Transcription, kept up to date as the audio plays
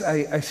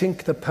I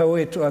think the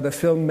poet or the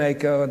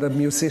filmmaker or the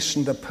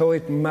musician, the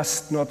poet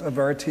must not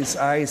avert his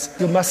eyes.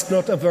 You must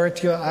not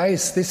avert your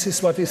eyes. This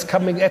is what is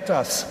coming at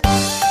us.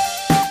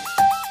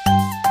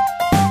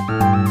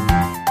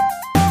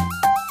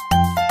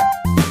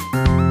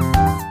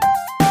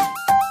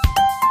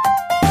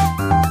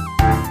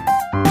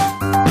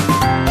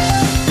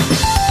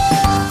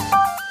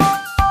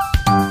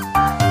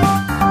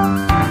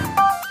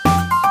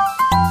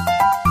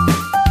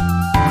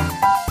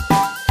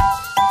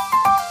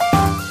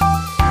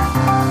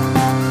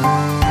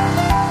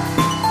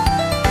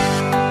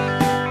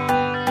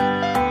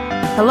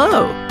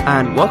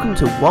 And welcome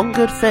to One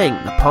Good Thing,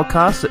 the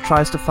podcast that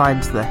tries to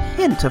find the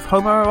hint of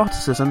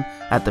homoeroticism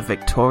at the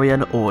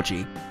Victorian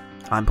orgy.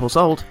 I'm Paul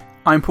Sold.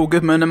 I'm Paul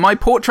Goodman, and my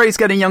portrait's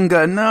getting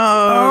younger.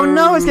 No! Oh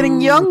no, it's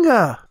getting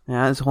younger!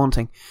 Yeah, it's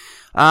haunting.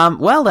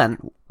 Well then,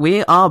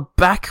 we are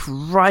back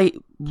right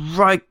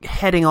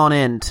heading on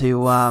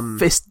into,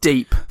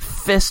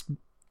 fist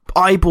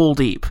eyeball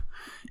deep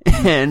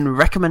in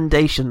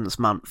Recommendations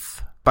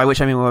Month, by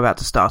which I mean we're about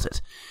to start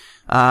it.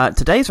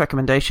 Today's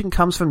recommendation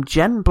comes from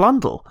Jen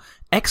Blundell,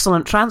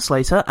 excellent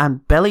translator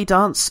and belly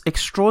dance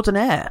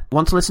extraordinaire.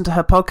 Want to listen to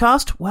her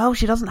podcast? Well,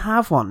 she doesn't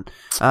have one.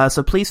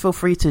 So please feel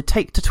free to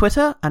take to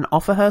Twitter and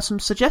offer her some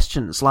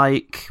suggestions,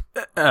 like...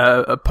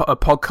 a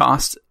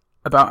podcast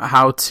about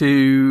how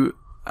to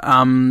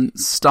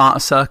start a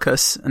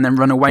circus and then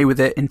run away with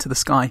it into the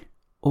sky.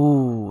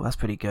 Ooh, that's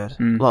pretty good.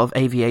 A lot of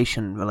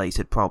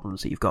aviation-related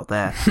problems that you've got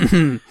there.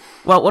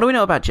 Well, what do we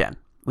know about Jen?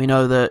 We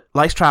know that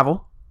likes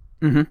travel.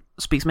 Mm-hmm.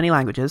 Speaks many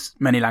languages.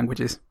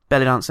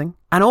 Belly dancing.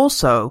 And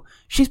also,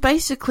 she's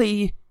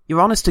basically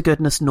your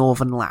honest-to-goodness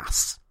northern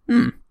lass.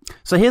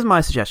 So here's my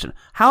suggestion.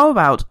 How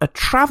about a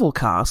travel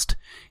cast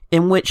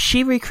in which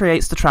she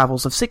recreates the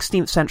travels of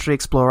 16th century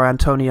explorer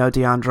Antonio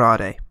de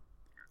Andrade?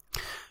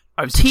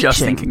 I was just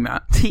thinking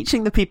that.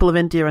 Teaching the people of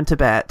India and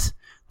Tibet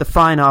the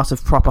fine art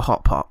of proper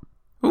hot pot.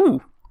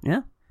 Ooh.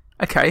 Yeah.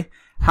 Okay.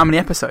 How many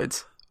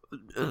episodes?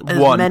 As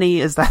One.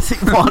 many as that.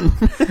 One.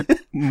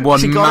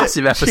 One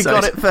massive episode. She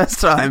got it first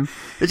time.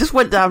 It just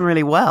went down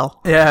really well.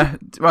 Yeah.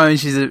 Well, I mean,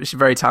 she's a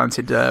very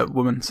talented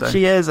woman. So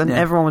she is, and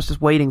everyone was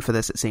just waiting for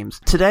this, it seems.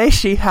 Today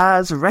she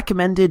has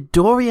recommended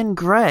Dorian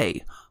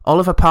Gray,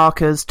 Oliver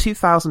Parker's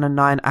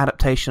 2009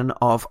 adaptation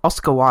of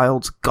Oscar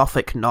Wilde's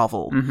Gothic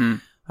novel. Mm-hmm.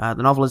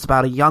 The novel is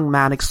about a young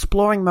man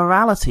exploring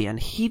morality and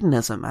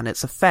hedonism and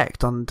its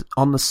effect on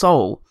the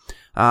soul.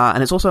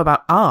 And it's also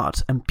about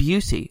art and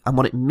beauty and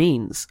what it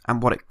means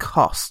and what it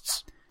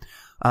costs.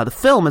 The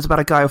film is about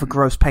a guy with a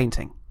gross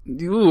painting.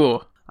 Ooh.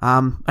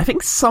 I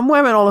think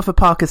somewhere in Oliver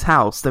Parker's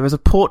house there is a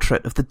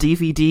portrait of the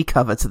DVD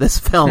cover to this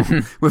film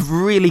with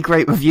really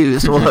great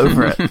reviews all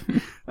over it.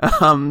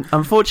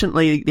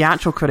 Unfortunately, the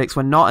actual critics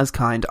were not as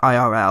kind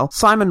IRL.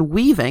 Simon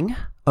Weaving,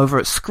 over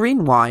at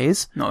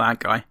Screenwise... Not that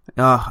guy.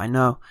 Oh, I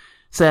know.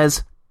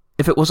 Says,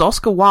 if it was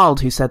Oscar Wilde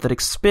who said that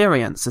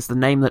experience is the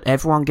name that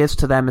everyone gives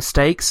to their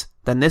mistakes,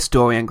 then this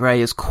Dorian Gray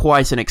is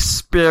quite an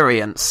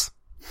experience.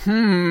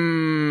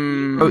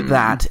 Wrote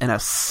that in a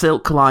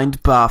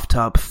silk-lined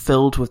bathtub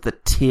filled with the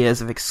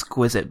tears of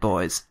exquisite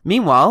boys.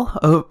 Meanwhile,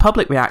 a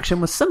public reaction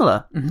was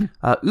similar.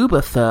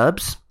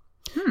 Ubertherbs,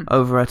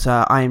 over at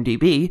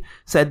IMDb,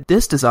 said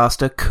this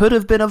disaster could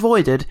have been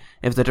avoided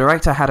if the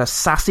director had a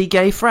sassy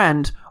gay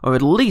friend, or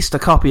at least a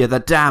copy of the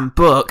damn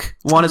book.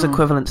 One is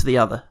equivalent to the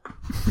other.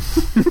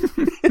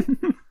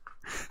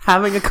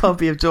 Having a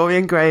copy of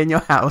Dorian Gray in your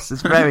house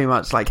is very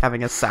much like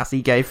having a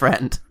sassy gay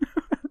friend.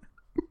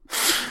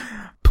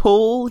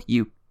 Paul,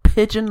 you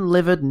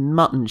pigeon-livered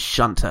mutton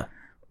shunter.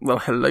 Well,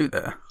 hello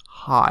there.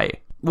 Hi.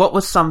 What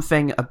was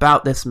something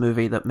about this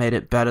movie that made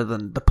it better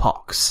than The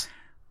Pox?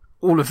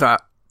 All of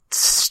that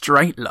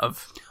straight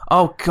love.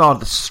 Oh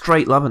god, the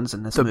straight lovin's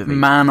in this movie. The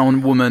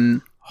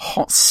man-on-woman,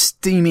 hot,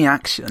 steamy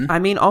action. I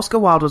mean, Oscar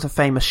Wilde was a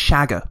famous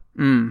shagger.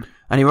 And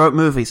he wrote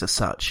movies as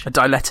such. A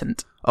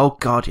dilettante. Oh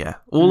god, yeah.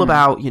 All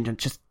about,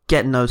 just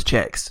getting those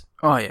chicks.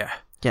 Oh, yeah.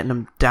 Getting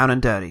them down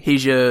and dirty.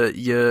 He's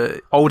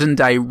your olden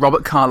day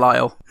Robert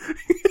Carlyle.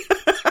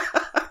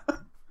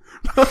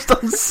 Most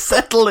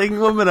unsettling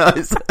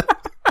womanizer.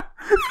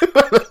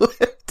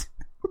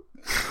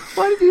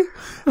 Why did you...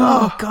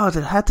 Oh god,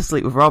 I had to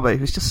sleep with Robert.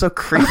 He was just so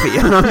creepy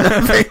and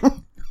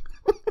unnerving.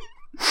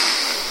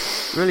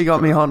 Really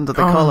got me hot under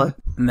the collar.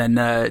 And then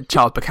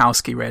Charles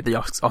Bukowski read the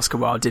Oscar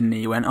Wilde, didn't he?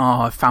 He went,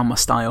 I found my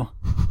style.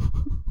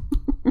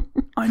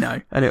 I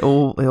know. And it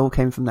all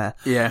came from there.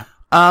 Yeah.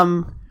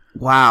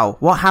 Wow.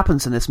 What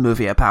happens in this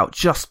movie about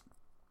just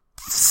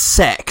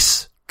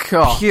sex?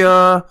 God.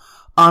 Pure,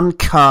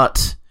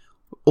 uncut,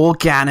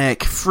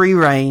 organic, free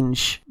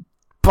range,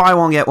 buy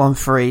one, get one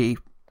free,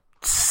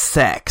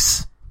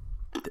 sex.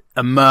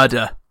 A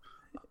murder.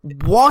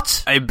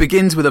 What? It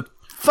begins with a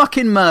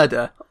fucking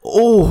murder.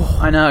 Oh.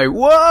 I know.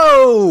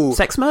 Whoa!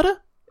 Sex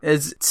murder?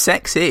 It's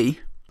sexy.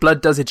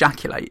 Blood does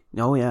ejaculate.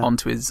 Oh, yeah.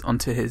 Onto his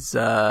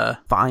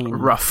fine.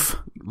 Rough.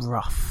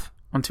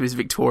 Onto his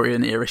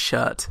Victorian era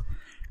shirt.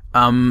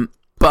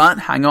 But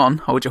hang on,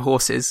 hold your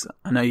horses.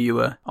 I know you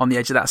were on the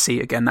edge of that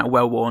seat again, that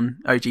well-worn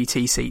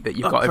OGT seat that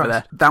you've got over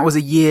there. That was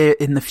a year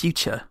in the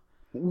future.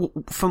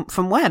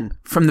 From when?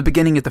 From the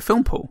beginning of the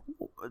film, Paul.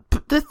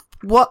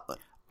 What?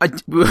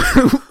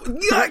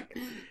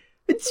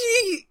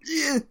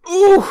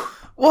 Ooh,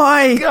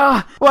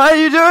 why? Why are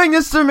you doing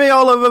this to me,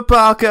 Oliver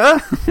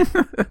Parker?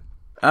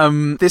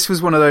 This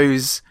was one of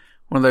those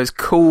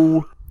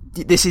cool.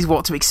 This is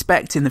what to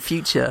expect in the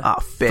future. Oh,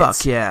 bits.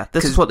 fuck yeah.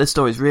 This is what this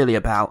story's really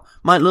about.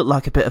 Might look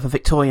like a bit of a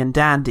Victorian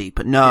dandy,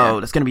 but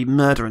no, there's going to be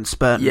murder and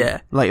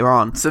spurting later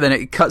on. So then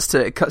it cuts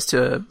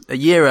to a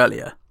year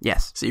earlier.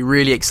 Yes. So you're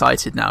really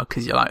excited now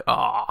because you're like,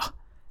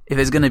 if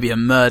there's going to be a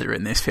murder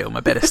in this film,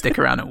 I better stick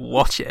around and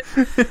watch it.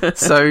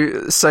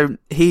 So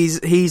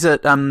he's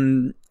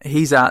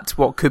at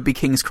what could be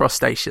King's Cross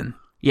Station.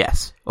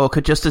 Yes. Or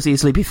could just as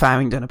easily be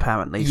Farringdon,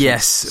 apparently.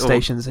 Yes.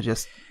 Stations are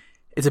just...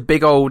 It's a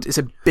big un.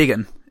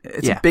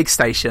 It's a big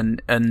station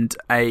and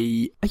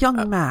a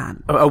young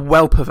man. A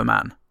whelp of a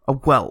man. A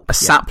whelp. A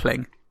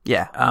sapling.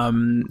 Yeah.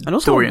 And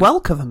also Dorian. a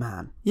whelk of a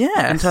man.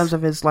 Yeah. In terms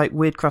of his, like,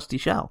 weird crusty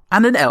shell.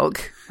 And an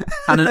elk.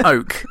 And an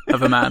oak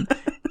of a man.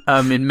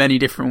 In many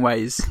different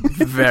ways.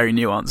 Very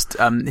nuanced.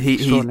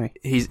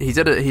 He's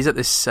at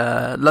this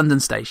London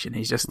station.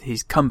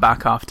 He's come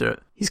back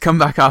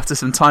after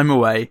some time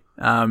away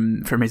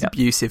from his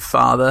abusive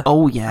father.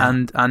 Oh yeah.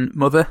 And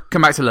mother.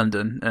 Come back to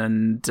London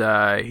and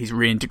he's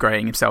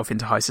reintegrating himself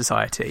into high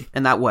society.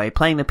 In that way,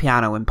 playing the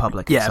piano in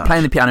public. Yeah,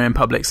 playing the piano in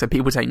public so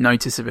people take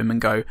notice of him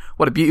and go,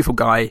 what a beautiful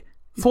guy.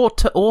 For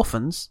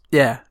orphans.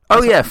 Yeah.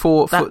 Oh yeah,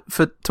 for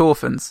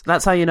orphans.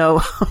 That's how you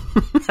know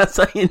that's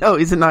how you know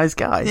he's a nice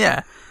guy.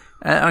 Yeah.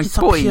 He's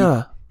so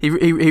pure. He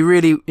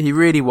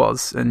really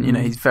was, and you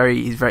know he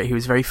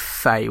was very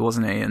fey,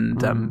 wasn't he?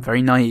 And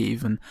very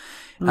naive and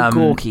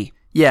gawky.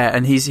 Yeah,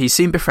 and he's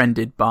soon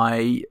befriended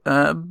by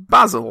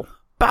Basil,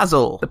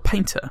 the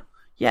painter.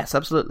 Yes,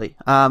 absolutely.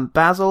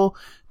 Basil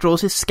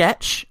draws his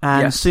sketch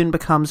and soon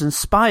becomes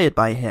inspired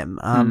by him.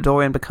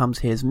 Dorian becomes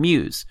his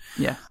muse.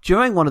 Yeah.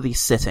 During one of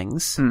these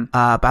sittings,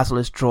 Basil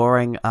is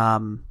drawing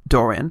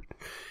Dorian.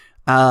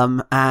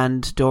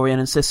 And Dorian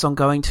insists on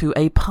going to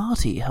a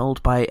party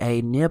held by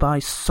a nearby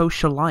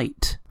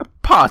socialite. A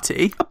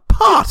party?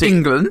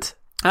 England?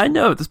 I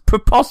know, that's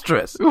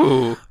preposterous.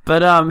 Ooh.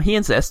 But he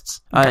insists,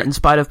 in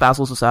spite of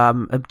Basil's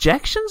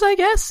objections, I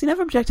guess. He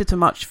never objected to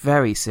much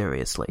very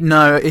seriously.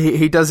 No,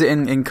 he does it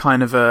in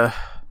kind of a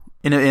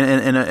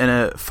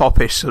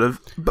foppish sort of,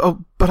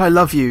 but I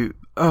love you,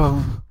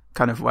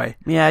 kind of way.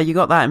 Yeah, you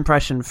got that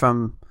impression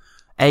from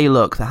a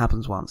look that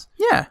happens once.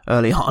 Yeah.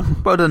 Early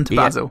on. Well done to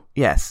Basil.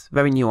 Yes,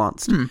 very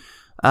nuanced.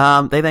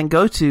 They then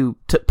go to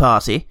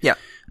party. Yeah.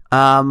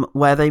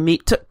 Where they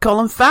meet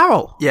Colin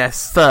Farrell.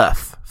 Yes.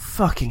 Firth.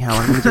 Fucking hell,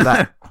 I'm going to do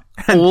that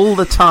all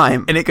the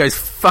time. And it goes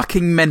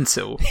fucking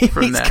mental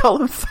from there.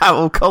 Colin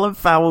Farrell. Colin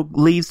Farrell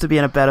leaves to be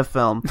in a better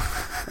film.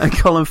 And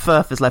Colin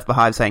Firth is left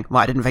behind saying,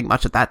 well, I didn't think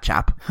much of that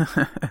chap.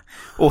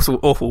 Also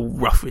awful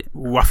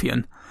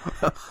ruffian.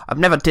 I've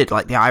never did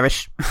like the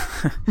Irish.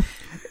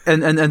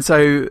 And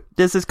so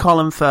this is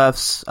Colin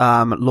Firth's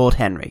Lord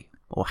Henry,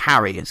 or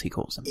Harry as he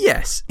calls him.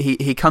 Yes,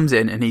 he comes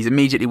in and he's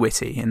immediately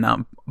witty in that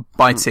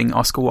biting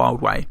Oscar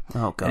Wilde way.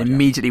 Oh god! And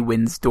immediately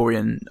wins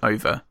Dorian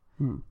over.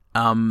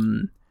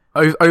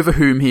 Over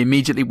whom he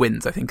immediately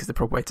wins, I think is the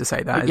proper way to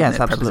say that. Yes,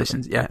 isn't it? absolutely.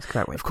 Prepositions. Yeah, that's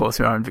correct way. Of course,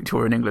 we are in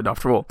Victorian England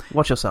after all.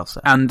 Watch yourself,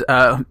 sir. And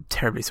I'm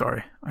terribly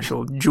sorry. I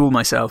shall duel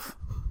myself.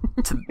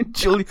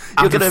 You're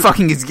out of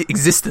fucking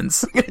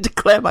existence. I'm going to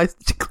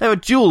declare a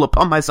duel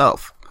upon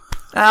myself.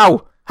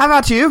 Ow! How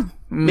about you?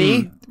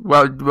 Me?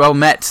 Well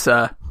met,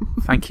 sir.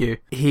 Thank you.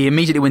 He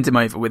immediately wins him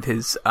over with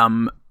his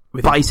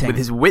biting, with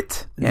his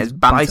wit, and his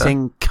banter.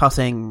 Biting,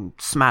 cutting,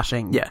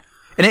 smashing. Yeah,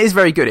 and it is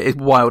very good. It is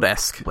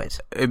Wilde-esque. Wit.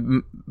 It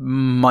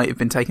might have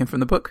been taken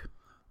from the book.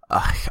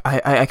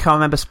 I can't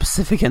remember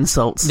specific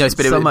insults. No,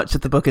 but much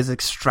of the book is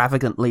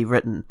extravagantly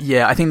written.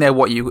 Yeah, I think they're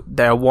what you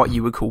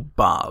would call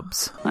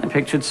barbs. I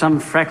pictured some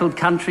freckled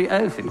country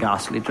oaf in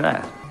ghastly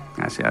dress.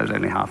 I see, I was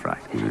only half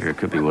right. It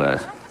could be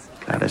worse.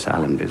 Gladys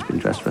Allenby's been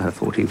dressed for her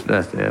 14th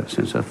birthday ever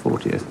since her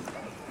 40th.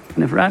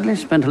 And if Radley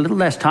spent a little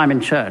less time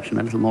in church and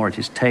a little more at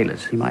his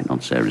tailor's, he might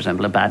not so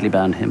resemble a badly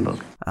bound hymn book.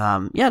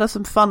 Yeah, there's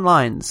some fun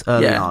lines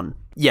early on.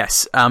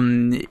 Yes,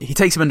 he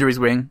takes him under his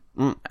wing,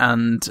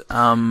 and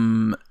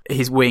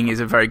his wing is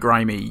a very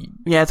grimy,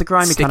 it's a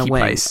grimy kind of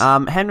wing. Place.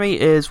 Henry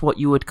is what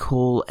you would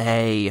call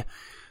a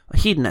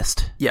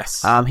hedonist.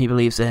 Yes. He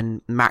believes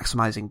in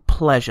maximizing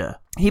pleasure.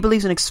 He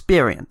believes in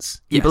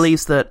experience. He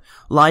believes that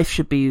life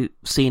should be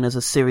seen as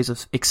a series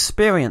of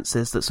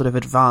experiences that sort of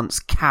advance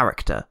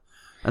character,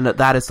 and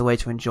that is the way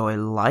to enjoy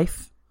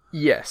life.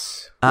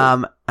 Yes.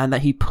 And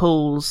that he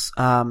pulls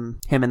him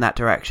in that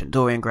direction,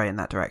 Dorian Gray in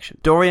that direction.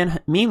 Dorian,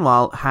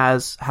 meanwhile,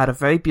 has had a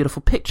very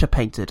beautiful picture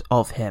painted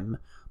of him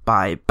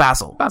by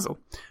Basil.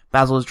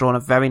 Basil has drawn a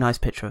very nice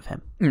picture of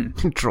him.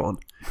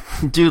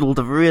 Doodled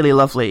a really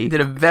lovely... It's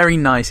a very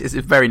nice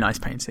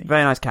painting.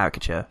 Very nice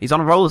caricature. He's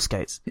on roller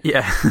skates.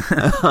 Yeah.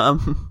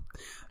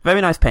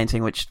 Very nice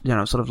painting, which,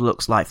 sort of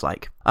looks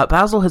lifelike.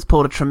 Basil has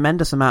poured a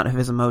tremendous amount of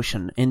his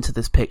emotion into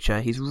this picture.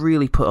 He's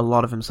really put a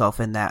lot of himself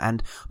in there,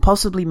 and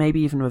possibly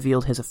maybe even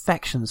revealed his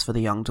affections for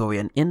the young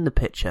Dorian in the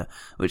picture,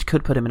 which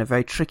could put him in a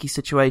very tricky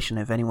situation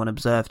if anyone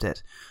observed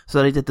it. So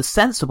that he did the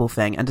sensible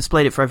thing and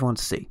displayed it for everyone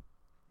to see.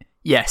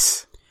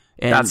 Yes.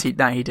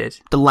 That he did.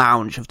 The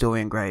lounge of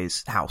Dorian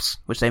Gray's house,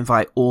 which they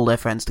invite all their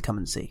friends to come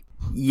and see.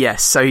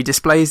 Yes, so he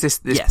displays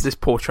this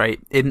portrait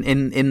in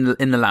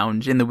the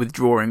lounge, in the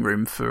withdrawing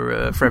room for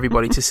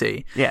everybody to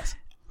see. Yes.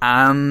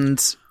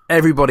 And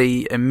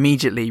everybody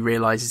immediately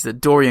realizes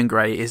that Dorian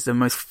Gray is the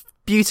most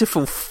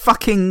beautiful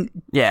fucking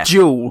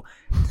jewel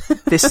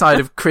this side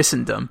of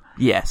Christendom.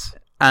 Yes.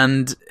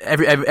 And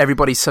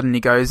everybody suddenly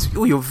goes,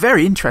 "Oh, you're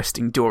very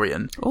interesting,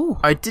 Dorian." Oh,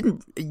 do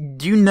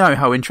you know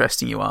how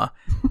interesting you are?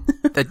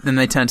 Then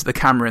they turn to the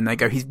camera and they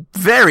go, "He's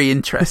very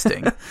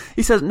interesting."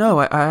 He says, "No,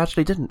 I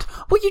actually didn't."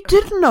 Well, you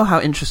didn't know how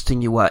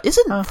interesting you were.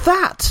 Isn't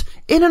that,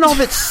 in and of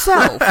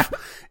itself,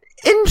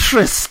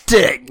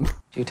 interesting?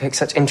 You take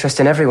such interest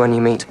in everyone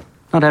you meet.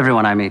 Not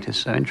everyone I meet is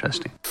so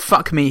interesting.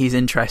 Fuck me, he's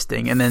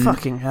interesting. And then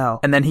fucking hell.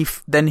 And then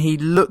he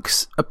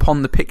looks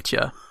upon the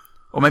picture.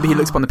 Or maybe he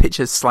looks upon the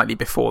picture slightly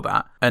before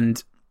that,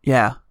 and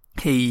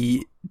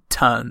he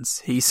turns.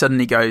 He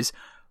suddenly goes,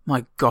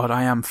 "My God,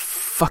 I am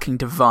fucking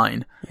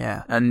divine."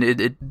 Yeah, and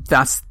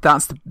that's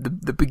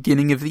the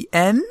beginning of the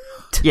end.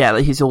 Yeah,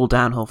 he's all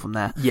downhill from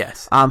there.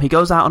 Yes. He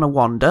goes out on a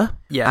wander.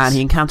 Yes. And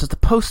he encounters the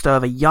poster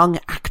of a young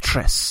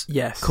actress.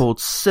 Yes. Called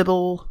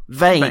Sybil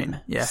Vane.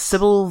 Yes.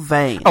 Sybil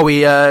Vane. Oh,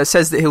 he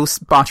says that he'll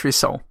barter his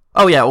soul.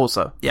 Oh, yeah,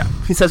 also. Yeah.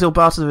 He says he'll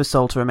barter his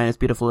soul to remain as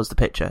beautiful as the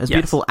picture. As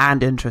beautiful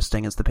and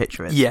interesting as the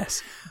picture is.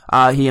 Yes.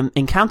 He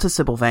encounters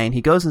Sybil Vane.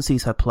 He goes and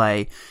sees her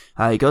play.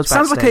 He goes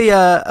backstage. Sounds like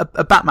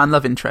a Batman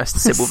love interest,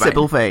 Sybil Vane.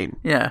 Sybil Vane.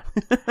 Yeah.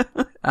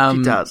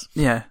 She does.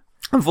 Yeah.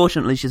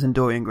 Unfortunately, she's in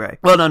Dorian Gray.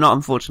 Well, no, not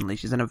unfortunately.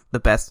 She's in one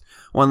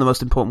of the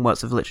most important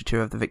works of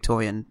literature of the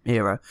Victorian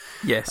era.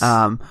 Yes.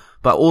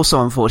 But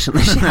also,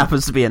 unfortunately, she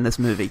happens to be in this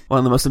movie. One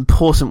of the most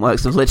important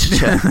works of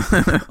literature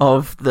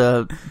of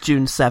the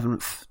June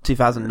 7th,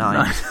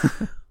 2009.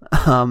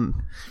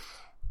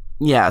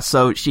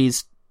 So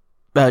she's,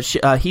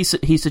 he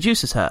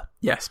seduces her.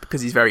 Yes,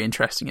 because he's very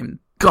interesting and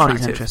God,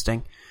 he's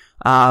interesting.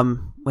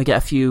 We get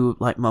a few,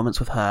 moments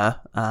with her,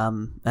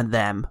 and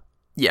them.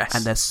 Yes.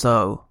 And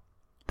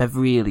they're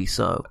really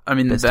so. I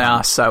mean, they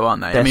are so,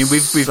 aren't they? I mean,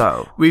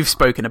 we've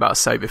spoken about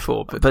so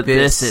before, but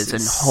this is a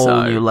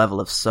whole new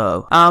level of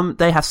so.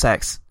 They have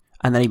sex,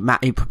 and then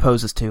he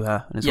proposes to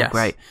her, and it's all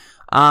great.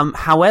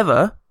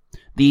 However,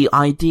 the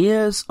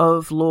ideas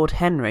of Lord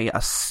Henry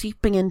are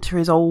seeping into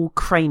his old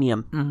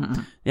cranium.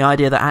 Mm-hmm. The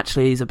idea that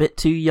actually he's a bit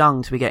too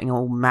young to be getting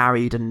all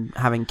married and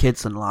having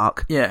kids and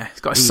lark. Yeah,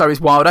 he's got to sow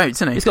his wild oats,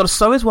 hasn't he? He's got to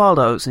sow his wild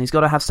oats, and he's got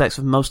to have sex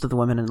with most of the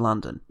women in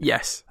London.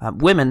 Yes.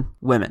 Women.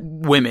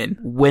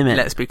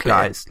 Let's be clear.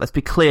 Guys, let's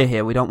be clear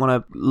here. We don't want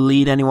to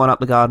lead anyone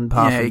up the garden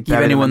path. Yeah, give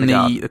anyone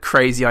the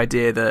crazy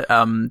idea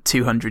that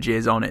 200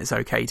 years on it's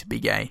okay to be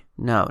gay.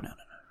 No.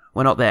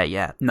 We're not there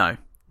yet. No.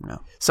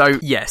 So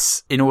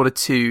yes, in order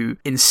to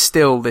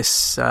instill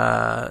this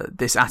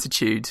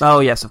attitude,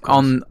 yes, of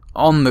course,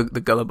 on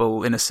the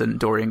gullible, innocent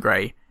Dorian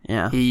Gray,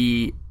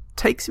 he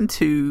takes him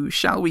to,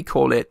 shall we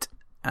call it,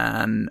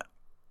 an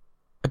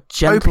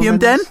opium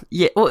den?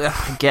 Yeah, well,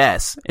 I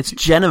guess it's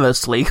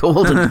generously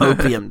called an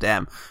opium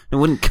den. It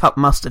wouldn't cut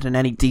mustard in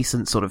any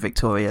decent sort of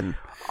Victorian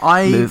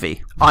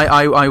movie.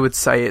 I would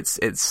say it's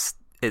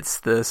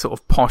the sort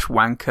of posh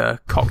wanker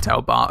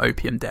cocktail bar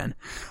opium den.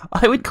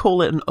 I would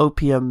call it an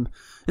opium.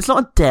 It's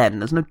not a den.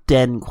 There's no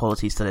den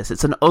qualities to this.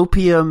 It's an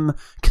opium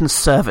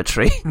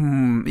conservatory.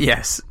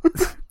 Yes,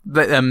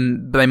 but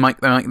they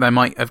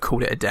might have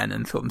called it a den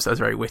and thought themselves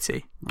very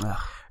witty. Ugh.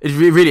 It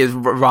really is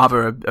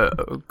rather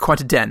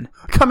quite a den.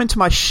 Come into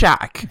my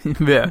shack.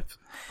 Yeah.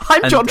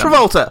 I'm John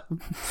Travolta.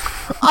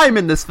 I'm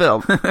in this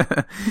film.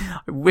 I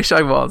wish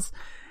I was.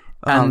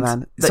 And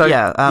man. So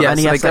and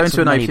so they go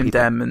into an opium people.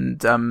 den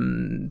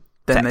and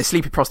then they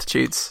sleep with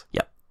prostitutes.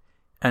 Yep.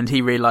 And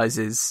he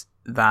realizes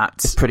that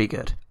it's pretty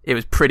good. It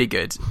was pretty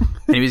good.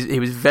 And he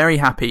was very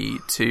happy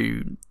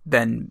to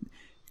then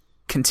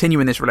continue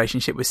in this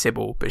relationship with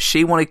Sybil, but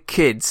she wanted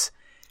kids.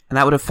 And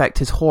that would affect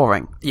his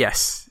whoring.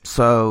 Yes.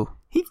 So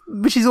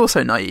which is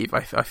also naive,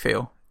 I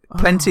feel.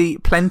 Plenty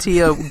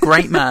a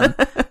great man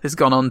has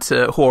gone on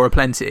to whore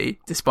aplenty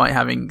despite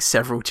having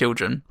several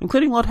children.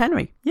 Including Lord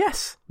Henry.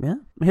 Yes. Yeah.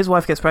 His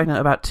wife gets pregnant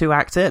about 2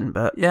 acts in,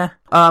 but... Yeah.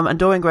 And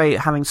Dorian Gray,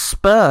 having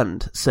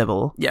spurned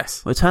Sybil...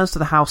 Yes. Returns to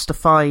the house to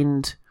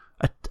find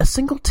a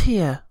single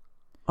tear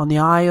on the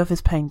eye of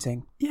his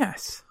painting.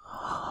 Yes.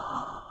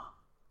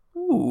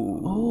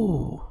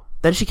 Ooh.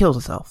 Then she kills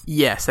herself.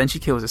 Yes, then she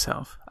kills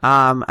herself.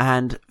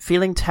 And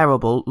feeling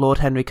terrible, Lord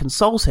Henry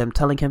consoles him,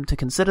 telling him to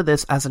consider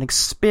this as an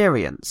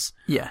experience.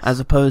 Yes. As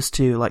opposed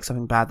to,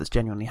 something bad that's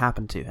genuinely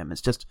happened to him.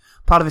 It's just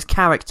part of his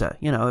character.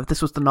 You know, if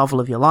this was the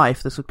novel of your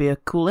life, this would be a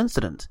cool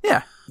incident.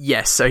 Yeah.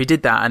 Yes, so he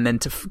did that, and then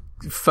to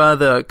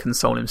further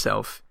console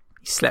himself,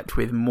 He slept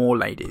with more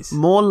ladies.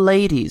 More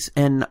ladies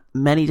in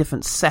many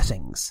different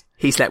settings.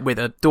 He slept with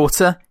a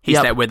daughter. He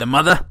slept with a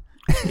mother.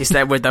 He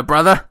slept with a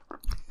brother.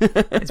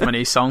 It's my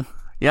new song.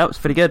 Yep, it's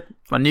pretty good.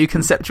 My new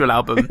conceptual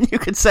album. New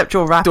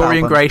conceptual rap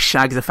Dorian album. Gray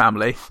shags a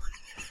family.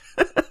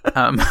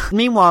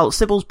 Meanwhile,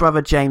 Sybil's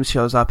brother James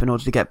shows up in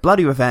order to get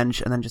bloody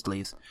revenge and then just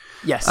leaves.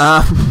 Yes.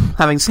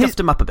 Having scuffed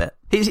him up a bit.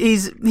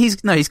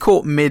 He's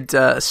caught mid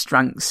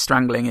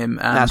strangling him,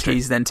 and That's true.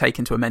 he's then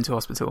taken to a mental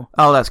hospital.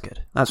 Oh, that's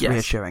good. That's Yes.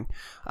 reassuring.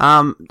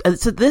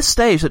 It's at this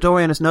stage that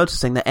Dorian is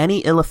noticing that any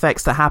ill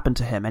effects that happen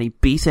to him, any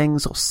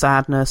beatings or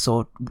sadness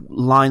or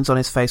lines on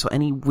his face or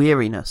any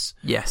weariness,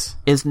 Yes.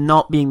 is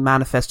not being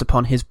manifest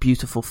upon his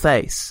beautiful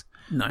face.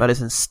 No. But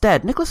is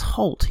instead, Nicholas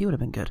Hoult, he would have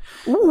been good.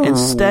 Ooh.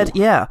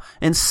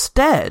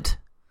 Instead,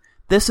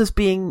 this is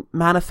being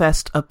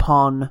manifest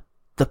upon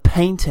the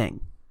painting.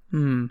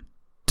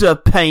 The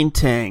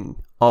painting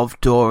of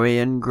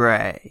Dorian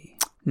Gray.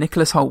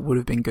 Nicholas Hoult would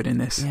have been good in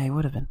this. Yeah, he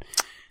would have been.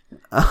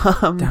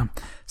 Damn.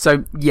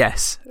 So,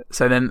 yes.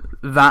 So then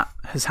that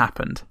has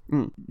happened.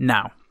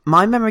 Now,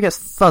 My memory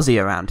gets fuzzy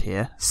around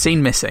here.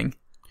 scene missing.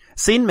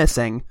 Scene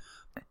missing.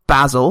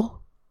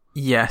 Basil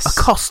Yes.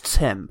 accosts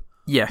him,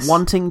 Yes.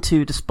 wanting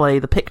to display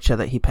the picture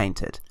that he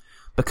painted.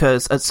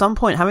 Because at some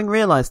point, having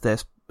realised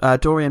this,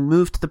 Dorian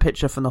moved the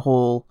picture from the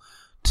hall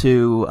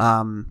to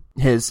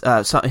his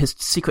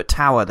secret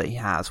tower that he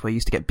has, where he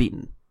used to get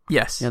beaten.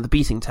 Yes. You know, the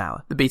beating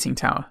tower. The beating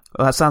tower.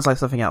 Well, that sounds like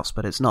something else,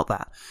 but it's not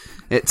that.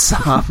 It's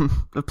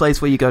a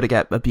place where you go to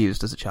get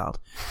abused as a child.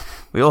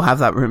 We all have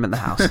that room in the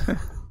house.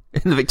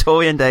 In the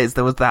Victorian days,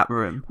 there was that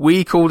room.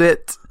 We called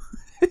it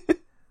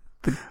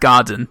the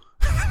garden.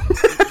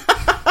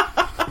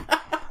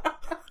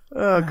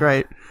 Oh,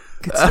 great.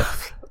 Good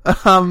stuff.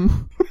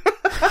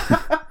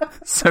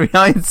 So he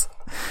hides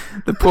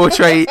the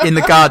portrait in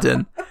the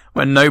garden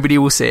where nobody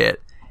will see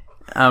it.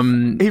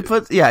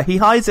 He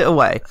hides it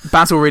away.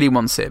 Basil really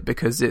wants it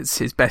because it's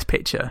his best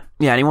picture.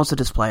 Yeah, and he wants to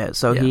display it.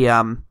 So he,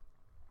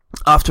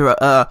 after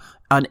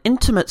an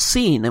intimate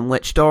scene in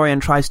which Dorian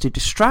tries to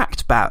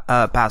distract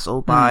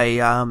Basil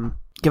by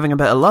giving a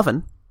bit of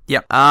loving.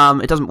 Yep.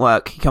 It doesn't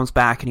work. He comes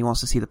back and he wants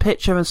to see the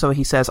picture, and so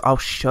he says, "I'll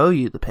show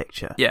you the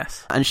picture."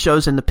 Yes. And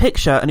shows him the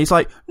picture, and he's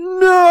like,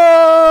 "No!"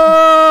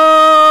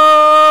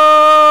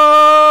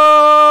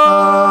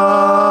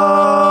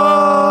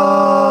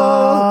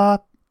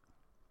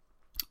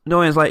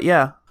 Dorian's like,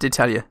 "Yeah, Did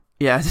tell you.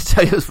 yeah." I did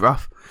tell you it was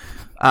rough.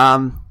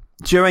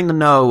 During the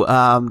no,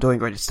 Dorian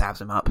Gray just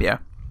stabs him up. Yeah.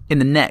 In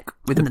the neck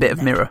with a bit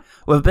of mirror.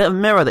 With a bit of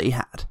mirror that he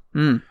had.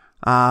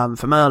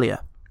 From earlier.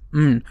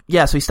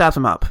 Yeah, so he stabs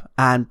him up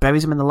and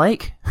buries him in the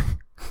lake.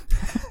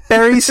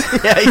 Berries?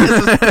 Yeah, he gets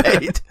a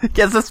spade.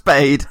 Gets a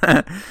spade.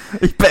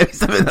 He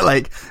buries him in the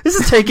lake. This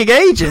is taking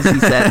ages, he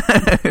said.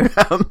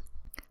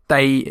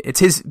 It's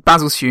his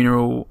Basil's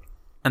funeral,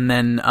 and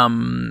then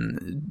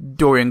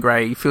Dorian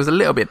Gray feels a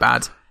little bit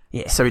bad.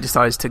 Yeah. So he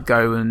decides to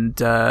go and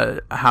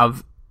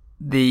have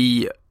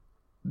the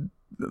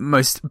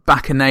most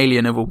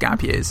bacchanalian of all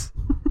gap years.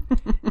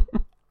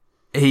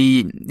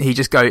 He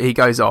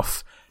goes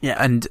off. Yeah.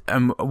 And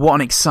what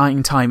an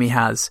exciting time he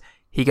has.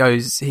 He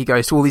goes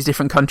to all these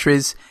different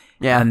countries.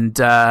 Yeah. And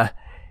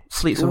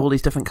Sleeps with all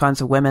these different kinds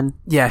of women.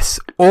 yes,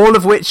 all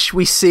of which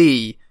we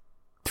see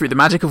through the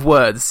magic of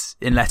words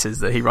in letters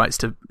that he writes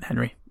to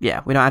Henry.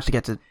 Yeah, we don't actually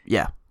get to...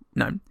 Yeah.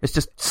 No, It's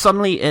just,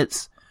 suddenly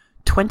it's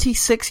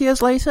 26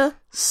 years later?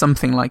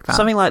 something like that.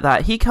 Something like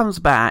that. He comes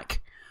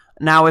back.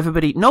 Now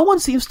no one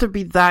seems to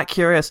be that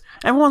curious.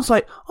 Everyone's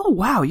like, "Oh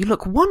wow, you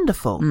look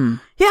wonderful."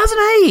 He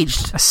hasn't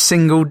aged A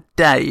single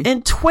day.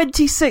 in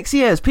 26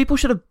 years. People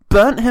should have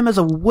burnt him as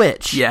a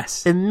witch.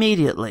 Yes.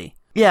 Immediately.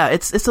 Yeah,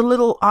 it's a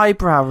little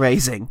eyebrow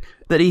raising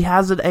that he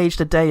hasn't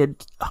aged a day in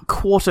a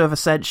quarter of a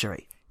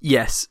century.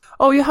 Yes.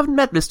 Oh, you haven't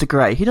met Mr.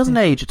 Grey. He doesn't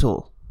age at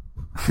all.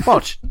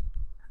 Watch.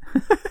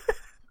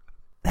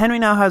 Henry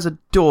now has a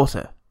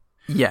daughter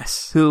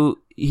Yes. who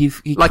he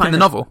Like in kind the of-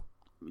 novel.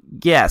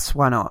 Yes,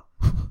 why not?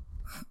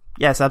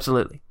 Yes,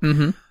 absolutely.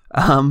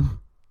 Mm-hmm.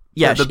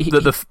 Yeah,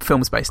 the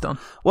film's based on.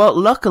 well,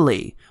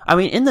 luckily, I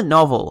mean, in the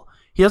novel,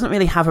 he doesn't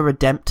really have a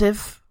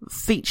redemptive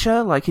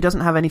feature. Like, he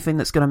doesn't have anything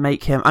that's going to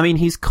make him... I mean,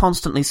 he's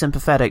constantly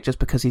sympathetic just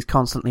because he's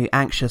constantly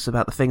anxious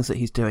about the things that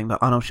he's doing, but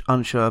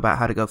unsure about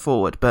how to go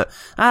forward. But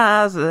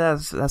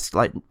that's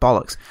like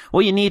bollocks.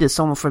 What you need is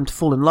someone for him to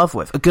fall in love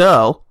with. A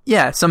girl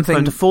Yeah, for something...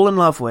 him to fall in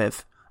love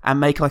with and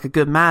make like a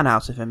good man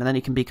out of him, and then he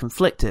can be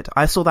conflicted.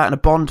 I saw that in a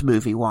Bond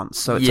movie once,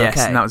 so it's yes,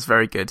 okay. and that was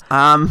very good.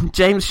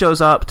 James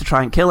shows up to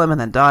try and kill him and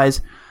then dies.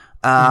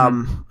 Are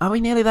we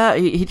nearly there?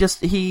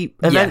 He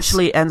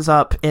eventually ends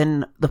up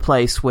in the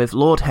place with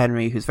Lord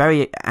Henry, who's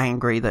very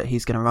angry that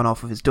he's going to run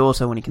off with his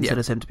daughter when he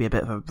considers him to be a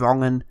bit of a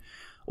wrong-un.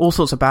 All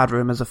sorts of bad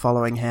rumours are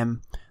following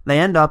him. They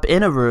end up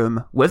in a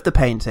room with the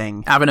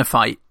painting. Having a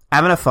fight.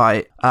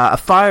 A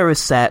fire is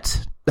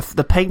set.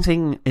 The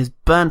painting is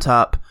burnt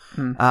up.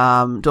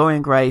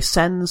 Dorian Gray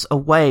sends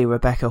away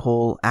Rebecca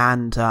Hall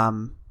and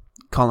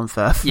Colin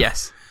Firth.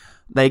 Yes.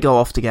 They go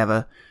off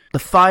together.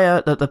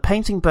 The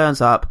painting burns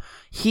up.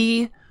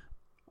 He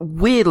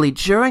weirdly,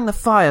 during the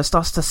fire,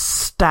 starts to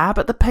stab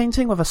at the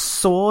painting with a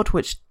sword,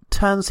 which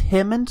turns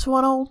him into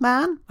an old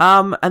man.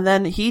 And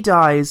then he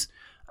dies,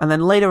 and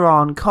then later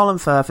on, Colin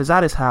Firth is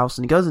at his house,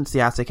 and he goes into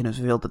the attic, and it's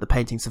revealed that the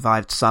painting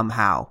survived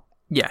somehow.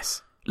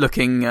 Yes.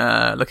 Looking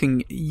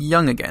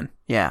young again.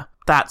 Yeah.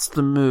 That's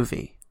the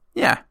movie.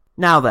 Yeah.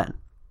 Now then.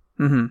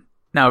 Mm-hmm.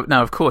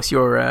 Now, of course,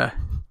 you've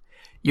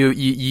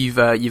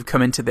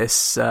come into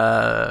this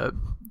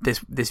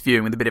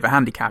viewing with a bit of a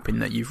handicap in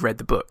that you've read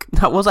the book.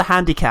 That was a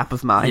handicap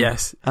of mine.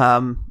 Yes.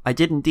 I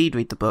did indeed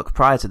read the book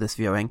prior to this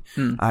viewing.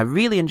 I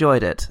really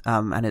enjoyed it,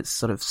 and its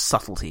sort of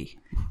subtlety.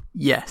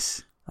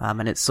 Yes.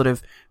 And it's sort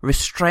of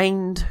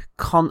restrained,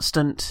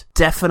 constant,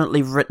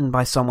 definitely written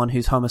by someone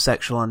who's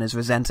homosexual and is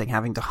resenting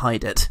having to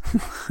hide it.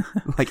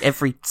 Like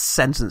every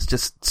sentence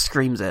just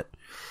screams it.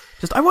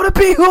 Just, I want to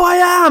be who I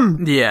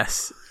am!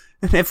 Yes.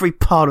 In every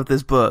part of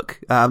this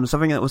book.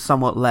 Something that was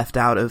somewhat left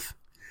out of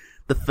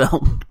the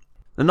film.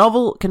 The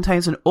novel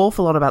contains an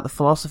awful lot about the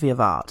philosophy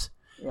of art.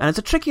 And it's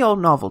a tricky old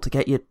novel to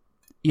get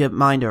your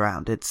mind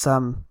around. It's,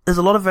 there's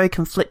a lot of very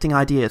conflicting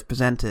ideas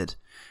presented,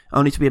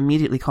 only to be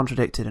immediately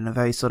contradicted in a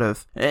really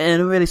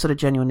sort of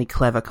genuinely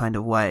clever kind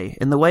of way,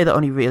 in the way that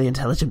only really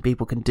intelligent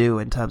people can do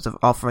in terms of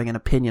offering an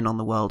opinion on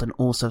the world and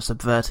also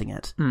subverting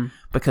it.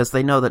 Because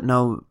they know that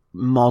no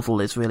model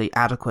is really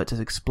adequate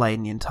to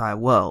explain the entire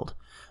world.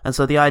 And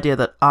so the idea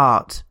that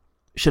art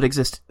should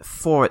exist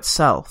for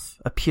itself,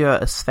 a pure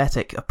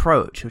aesthetic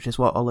approach, which is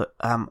what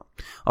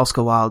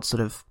Oscar Wilde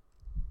sort of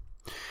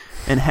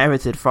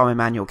inherited from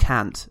Immanuel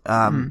Kant.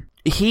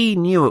 He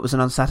knew it was an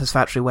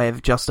unsatisfactory way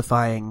of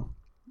justifying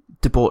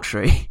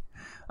debauchery,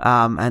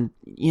 and,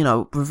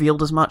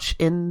 revealed as much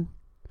in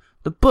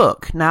the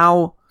book.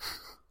 Now,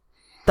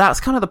 that's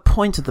kind of the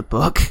point of the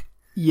book.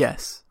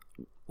 Yes.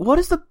 What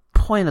is the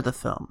point of the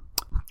film?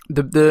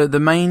 The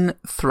main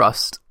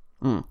thrust.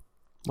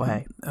 Well,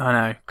 hey. I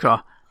know.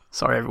 God,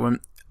 sorry,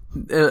 everyone.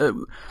 The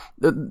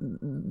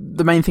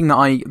main thing that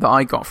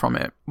I got from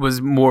it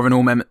was more of an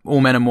all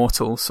men are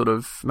mortal sort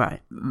of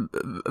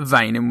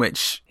vein, in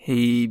which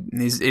he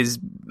is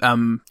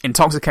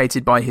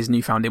intoxicated by his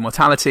newfound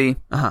immortality,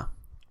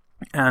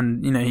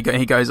 and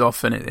he goes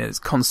off and it's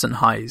constant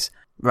highs.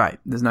 Right.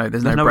 There's no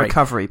break.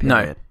 Recovery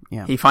period. No.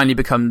 Yeah. He finally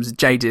becomes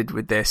jaded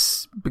with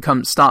this.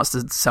 Starts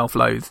to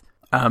self-loathe.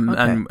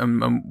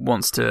 And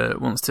wants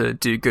to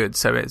do good.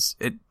 So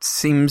it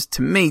seems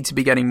to me to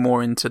be getting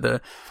more into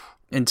the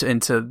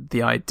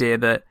idea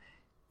that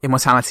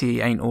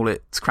immortality ain't all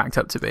it's cracked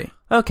up to be.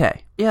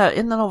 Okay. Yeah,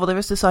 in the novel there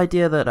is this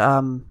idea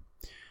that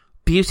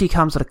beauty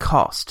comes at a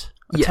cost.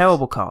 A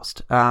terrible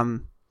cost.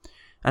 And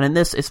in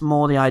this it's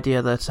more the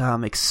idea that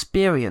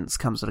experience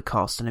comes at a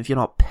cost, and if you're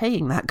not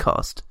paying that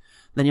cost,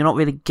 then you're not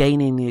really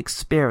gaining the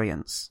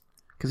experience,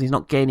 because he's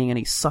not gaining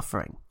any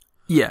suffering.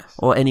 Yes.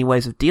 Or any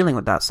ways of dealing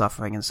with that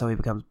suffering, and so he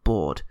becomes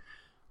bored.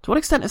 To what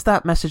extent is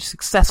that message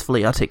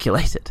successfully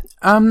articulated?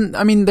 I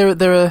mean, there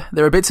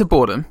are bits of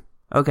boredom.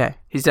 Okay.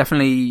 He's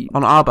definitely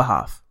on our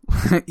behalf.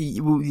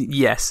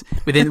 Yes,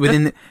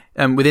 within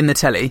the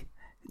telly.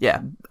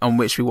 Yeah. On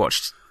which we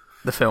watched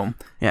the film.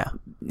 Yeah.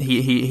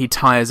 He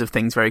tires of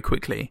things very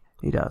quickly.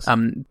 He does.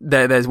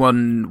 There's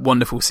one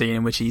wonderful scene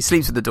in which he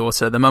sleeps with the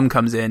daughter. The mum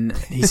comes in.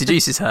 He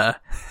seduces her.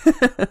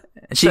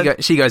 And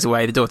she goes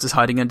away. The daughter's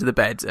hiding under the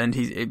bed, and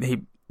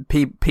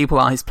people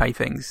are his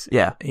playthings.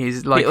 Yeah.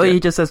 He's like... He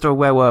just says to her,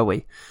 where were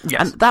we?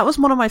 Yes. And that was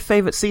one of my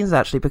favourite scenes,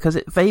 actually, because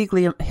it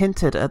vaguely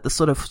hinted at the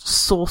sort of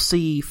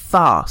saucy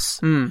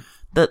farce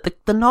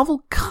that the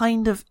novel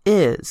kind of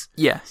is.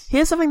 Yes.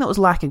 Here's something that was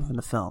lacking from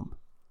the film.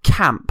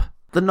 Camp.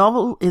 The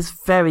novel is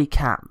very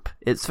camp.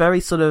 It's very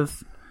sort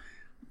of...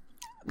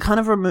 kind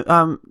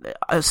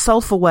of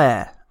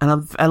self-aware,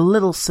 and a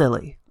little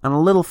silly, and a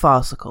little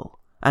farcical,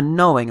 and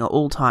knowing at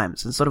all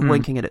times, and sort of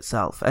winking at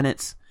itself. And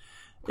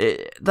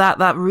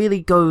that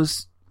really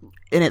goes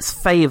in its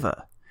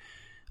favour.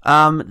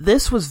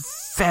 This was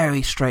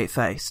very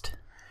straight-faced.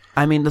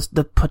 I mean,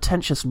 the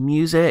pretentious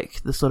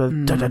music, the sort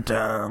of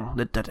da-da-da,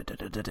 the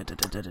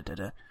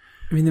da-da-da-da-da-da-da-da-da.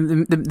 I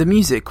mean, the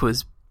music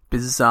was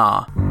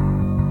bizarre.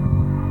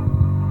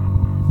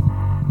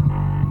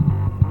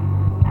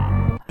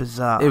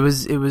 Bizarre. It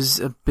was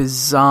a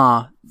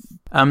bizarre.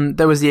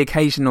 There was the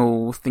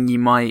occasional thing you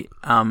might,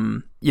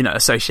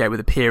 associate with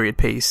a period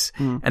piece,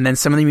 and then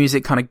some of the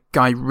music kind of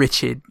Guy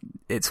Ritchie'd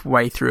its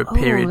way through a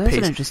period piece. That's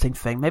an interesting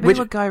thing. Maybe they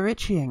were Guy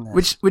Ritchieing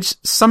this. Which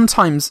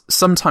sometimes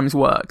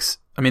works.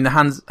 I mean, the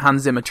Hans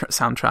Zimmer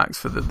soundtracks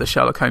for the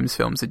Sherlock Holmes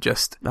films are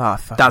just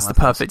that's the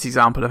perfect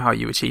example of how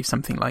you achieve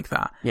something like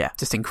that. Yeah,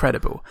 just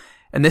incredible.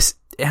 And this,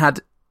 it had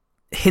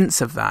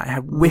hints of that, it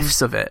had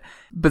whiffs of it,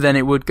 but then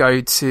it would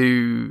go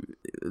to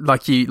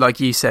like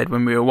you said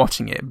when we were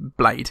watching it,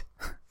 Blade.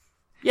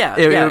 Yeah,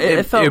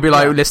 it would be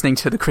like listening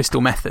to the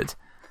Crystal Method.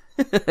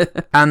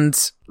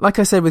 And like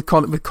I said with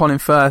Colin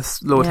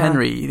Firth's Lord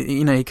Henry,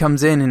 he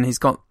comes in and he's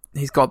got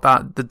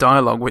the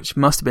dialogue which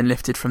must have been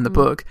lifted from the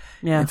book.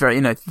 Yeah,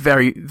 very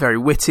very very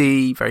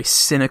witty, very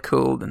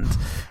cynical and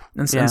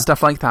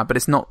stuff like that. But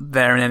it's not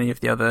there in any of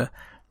the other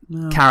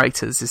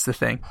characters. Is the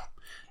thing.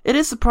 It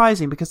is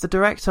surprising because the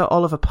director,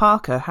 Oliver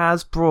Parker,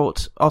 has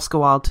brought Oscar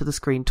Wilde to the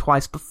screen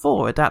twice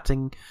before,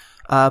 adapting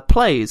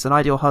plays, An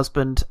Ideal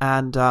Husband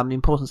and The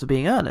Importance of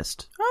Being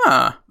Earnest.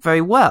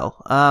 Very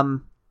well.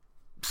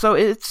 So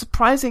it's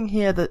surprising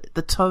here that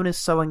the tone is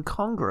so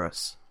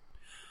incongruous.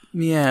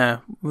 Yeah.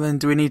 Well, then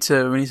we need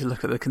to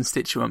look at the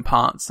constituent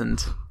parts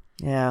and...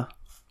 Yeah.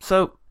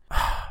 So,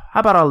 how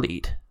about our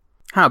lead?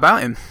 How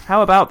about him?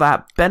 How about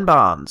that Ben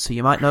Barnes, who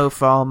you might know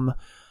from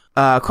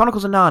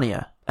Chronicles of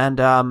Narnia and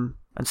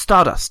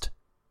Stardust?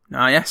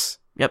 Ah, yes.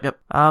 Yep.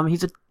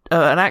 He's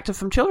an actor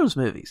from children's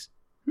movies.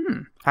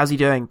 How's he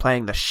doing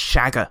playing the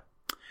Shagger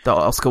that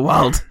Oscar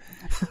Wilde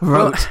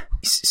wrote? Well,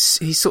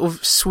 he's sort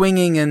of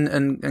swinging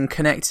and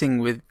connecting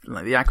with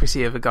like the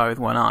accuracy of a guy with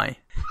one eye.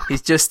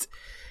 He's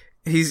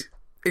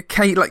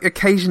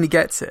occasionally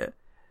gets it.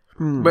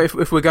 But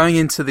if we're going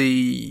into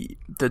the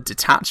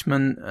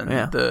detachment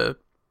and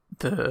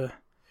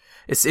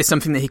it's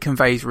something that he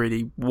conveys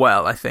really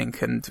well, I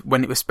think. And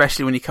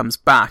especially when he comes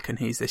back and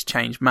he's this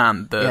changed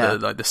man,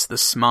 the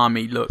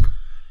smarmy look.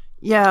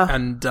 Yeah.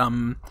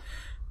 And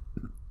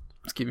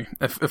excuse me,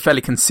 a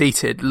fairly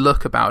conceited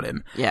look about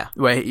him. Yeah.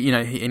 Where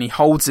he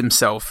holds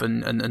himself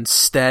and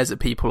stares at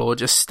people or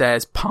just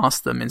stares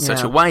past them in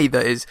such a way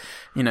that is,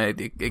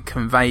 it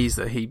conveys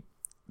that he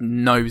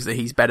knows that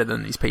he's better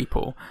than these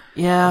people.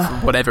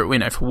 Yeah. For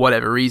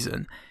whatever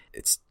reason.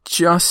 It's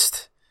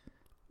just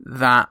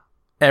that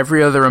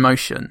every other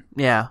emotion.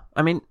 Yeah.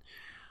 I mean,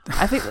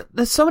 I think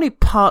there's so many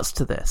parts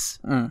to this.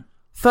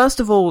 First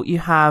of all, you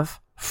have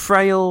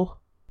frail...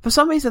 For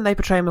some reason, they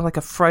portray him as like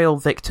a frail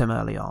victim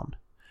early on.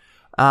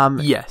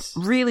 Yes.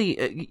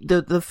 Really,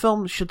 the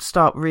film should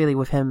start really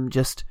with him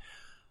just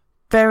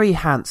very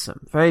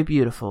handsome, very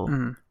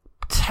beautiful,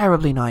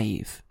 terribly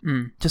naive,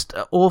 just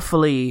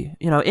awfully,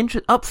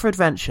 up for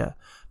adventure,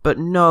 but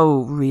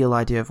no real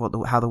idea of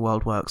how the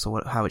world works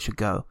or how it should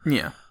go.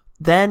 Yeah.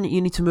 Then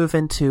you need to move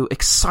into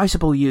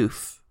excitable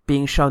youth,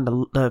 being shown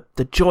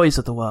the joys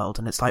of the world,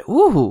 and it's like,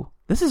 ooh,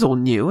 this is all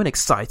new and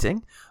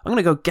exciting. I'm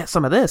gonna go get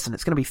some of this, and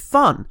it's gonna be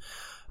fun.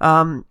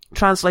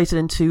 Translated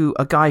into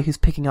a guy who's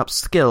picking up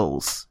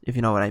skills, if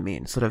you know what I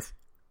mean, sort of,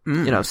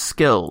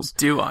 skills.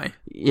 Do I?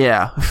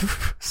 Yeah.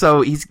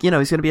 So he's going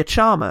to be a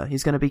charmer.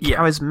 He's going to be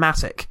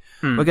charismatic.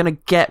 We're going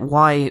to get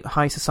why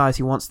high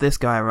society wants this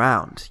guy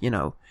around,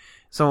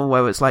 someone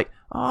where it's like,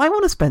 oh, I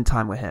want to spend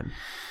time with him.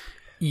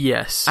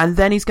 Yes. And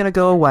then he's going to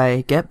go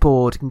away, get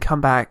bored, and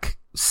come back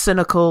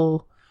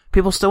cynical.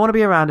 People still want to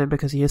be around him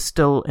because he is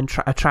still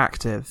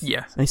attractive.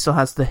 Yes. And he still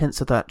has the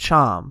hints of that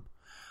charm.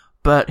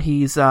 But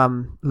he's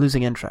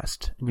losing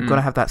interest, and you've got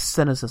to have that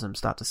cynicism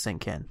start to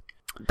sink in.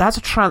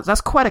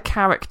 That's quite a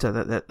character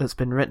that's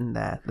been written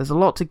there. There's a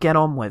lot to get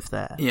on with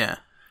there. Yeah.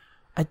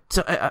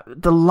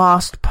 The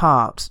last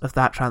part of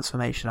that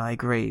transformation, I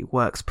agree,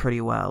 works pretty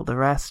well. The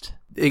rest,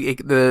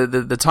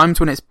 the times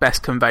when it's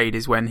best conveyed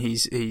is when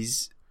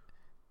he's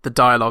the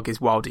dialogue is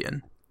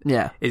Wildian.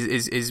 Yeah.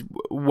 Is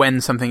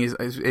when something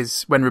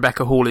is when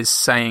Rebecca Hall is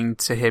saying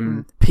to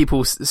him,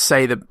 people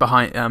say that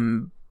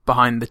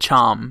behind the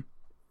charm,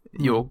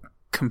 you're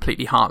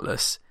completely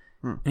heartless.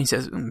 And he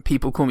says,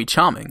 people call me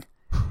charming.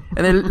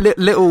 And then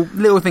little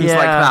things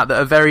like that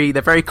are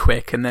they're very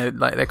quick, and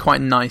they're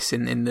quite nice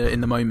in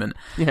the moment.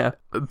 Yeah.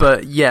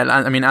 But yeah,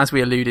 I mean, as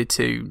we alluded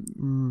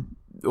to,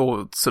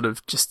 or sort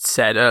of just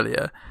said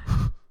earlier,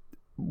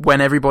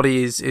 when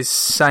everybody is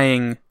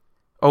saying,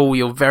 oh,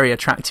 you're very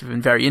attractive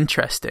and very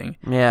interesting.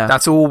 Yeah.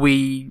 That's all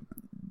we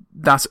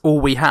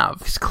have.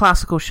 It's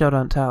classical show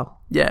don't tell.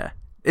 Yeah.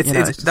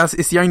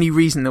 It's the only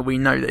reason that we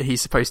know that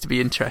he's supposed to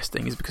be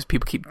interesting is because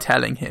people keep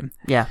telling him.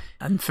 Yeah.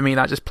 And for me,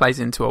 that just plays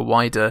into a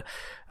wider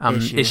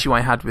issue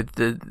I had with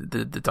the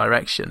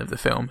direction of the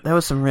film. There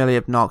was some really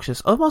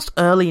obnoxious, almost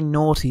early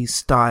naughty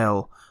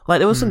style. Like,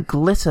 there was some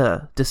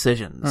glitter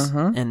decisions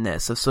in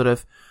this of sort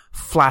of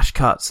flash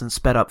cuts and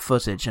sped up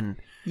footage and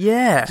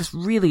just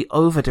really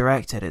over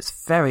directed.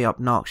 It's very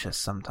obnoxious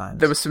sometimes.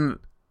 There were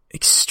some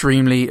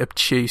extremely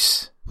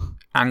obtuse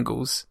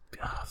angles.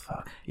 Oh,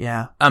 fuck.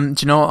 Yeah. Do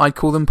you know what I'd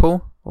call them,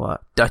 Paul?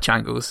 What? Dutch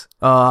angles.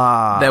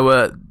 There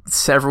were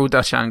several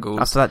Dutch angles.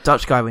 After that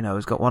Dutch guy we know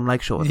who's got one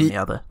leg shorter than the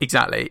other.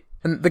 Exactly.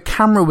 And the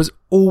camera was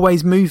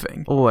always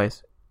moving.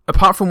 Always.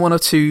 Apart from one or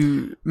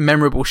two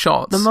memorable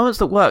shots. The moments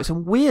that worked,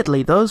 and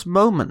weirdly, those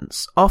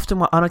moments often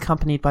were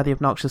unaccompanied by the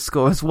obnoxious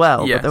score as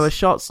well. Yes. But there were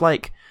shots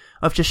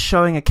of just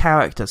showing a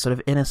character sort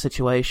of in a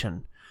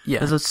situation. Yeah.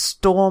 There's a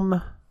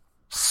storm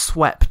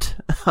swept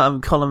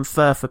Colin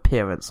Firth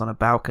appearance on a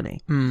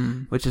balcony,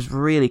 which is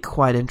really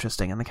quite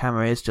interesting, and the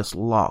camera is just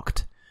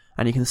locked,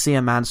 and you can see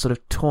a man sort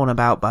of torn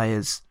about by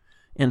his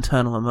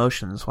internal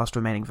emotions whilst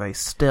remaining very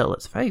still.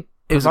 It's very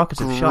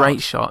provocative. It was a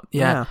great shot.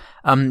 Yeah.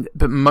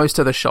 But most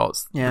of the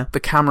shots, the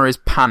camera is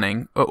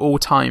panning at all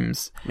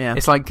times. Yeah.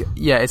 It's like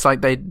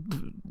they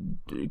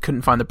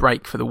couldn't find the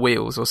brake for the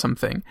wheels or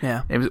something.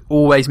 Yeah. It was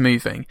always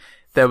moving.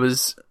 There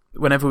was,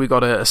 whenever we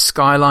got a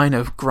skyline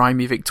of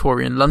grimy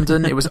Victorian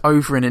London, it was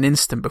over in an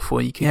instant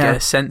before you could get a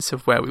sense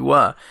of where we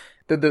were.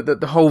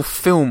 The whole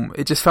film,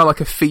 it just felt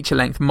like a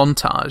feature-length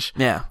montage.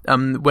 Yeah.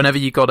 Whenever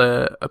you got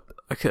a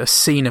like a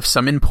scene of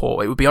some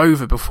import, it would be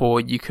over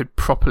before you could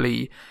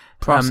properly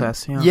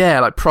process.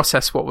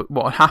 Process what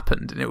had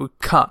happened, and it would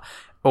cut.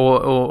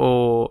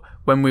 Or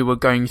when we were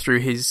going through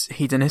his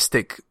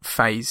hedonistic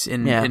phase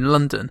in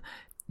London,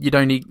 you'd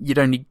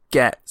only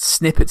get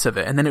snippets of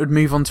it, and then it would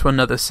move on to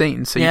another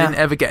scene. So you didn't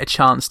ever get a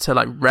chance to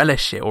like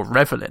relish it or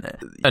revel in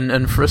it.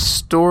 And for a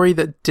story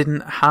that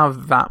didn't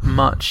have that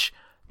much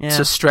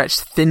to stretch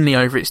thinly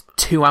over its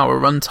 2-hour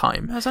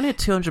runtime, it was only a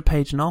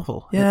 200-page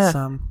novel.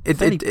 Yeah,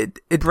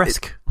 it's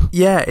brisk.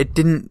 It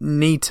didn't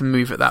need to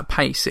move at that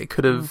pace. It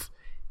could have.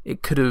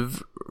 It could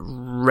have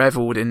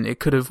reveled in. It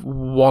could have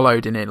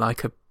wallowed in it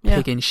like a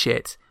pig in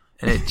shit,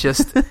 and it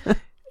just.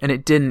 And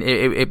it didn't.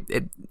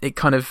 It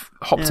kind of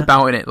hopped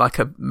about in it like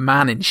a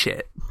man in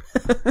shit.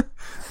 a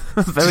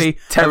very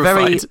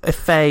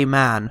effete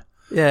man.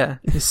 Yeah,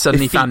 he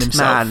suddenly found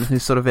himself man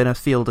who's sort of in a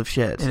field of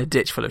shit, in a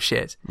ditch full of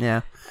shit.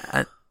 Yeah,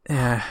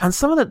 and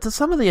some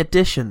of the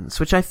additions,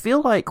 which I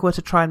feel like were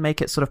to try and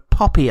make it sort of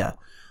poppier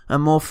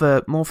and more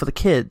for the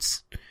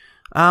kids.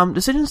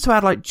 Decisions to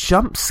add like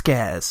jump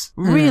scares,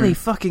 really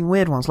fucking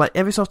weird ones. Like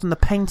every so often the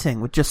painting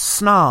would just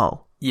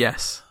snarl.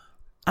 Yes,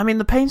 I mean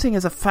the painting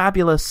is a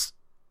fabulous,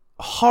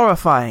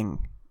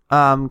 horrifying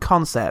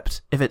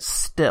concept if it's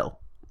still.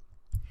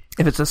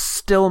 If it's a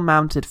still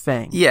mounted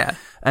thing. Yeah.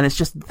 And it's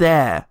just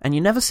there, and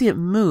you never see it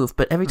move,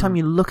 but every time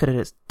you look at it,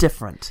 it's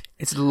different.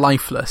 It's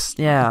lifeless.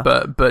 Yeah.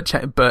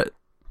 But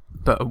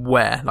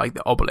aware, like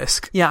the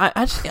obelisk. Yeah,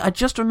 I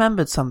just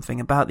remembered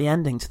something about the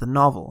ending to the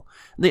novel.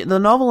 The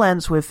novel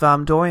ends with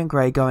Dorian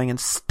Gray going and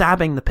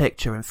stabbing the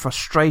picture in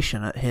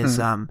frustration at his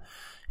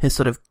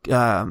sort of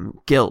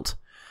guilt.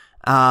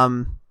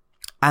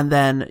 And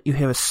then you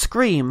hear a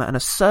scream, and a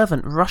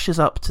servant rushes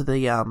up to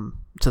the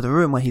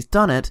room where he's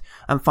done it,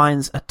 and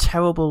finds a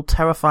terrible,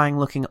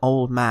 terrifying-looking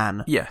old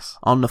man. Yes.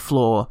 On the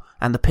floor,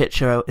 and the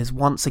picture is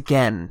once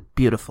again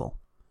beautiful,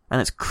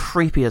 and it's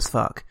creepy as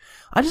fuck.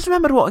 I just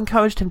remembered what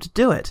encouraged him to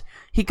do it.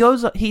 He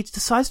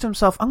decides to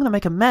himself, I'm going to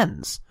make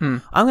amends.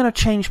 I'm going to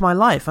change my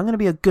life. I'm going to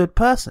be a good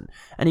person.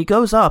 And he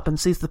goes up and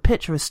sees the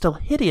picture is still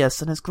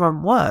hideous and has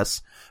grown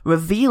worse,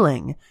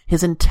 revealing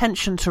his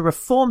intention to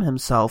reform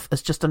himself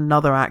as just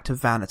another act of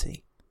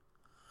vanity.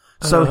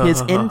 So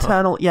his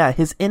internal,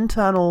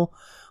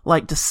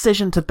 like,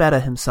 decision to better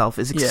himself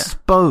is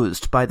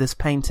exposed by this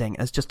painting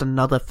as just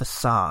another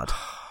facade,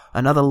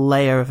 another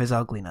layer of his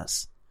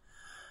ugliness.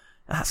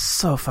 That's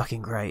so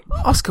fucking great.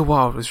 Oscar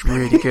Wilde was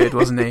really good,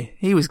 wasn't he?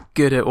 He was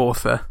good at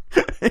author.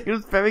 He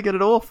was very good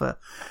at author.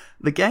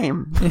 The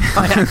game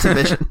by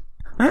Activision.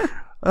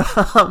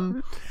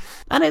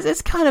 And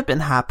it's kind of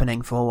been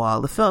happening for a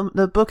while.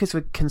 The book is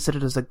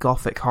considered as a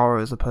gothic horror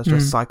as opposed to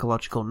a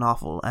psychological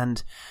novel.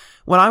 And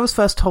when I was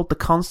first told the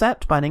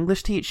concept by an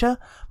English teacher,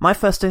 my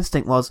first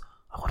instinct was,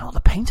 I wonder what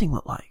the painting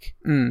looked like.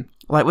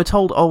 Like, we're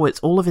told, it's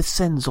all of his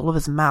sins, all of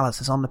his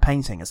malice is on the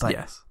painting. It's like,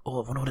 I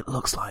wonder what it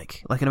looks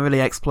like. Like, in a really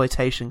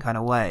exploitation kind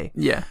of way.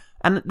 Yeah.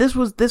 And this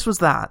was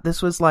that.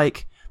 This was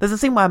like, there's a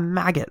scene where a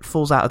maggot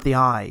falls out of the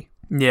eye.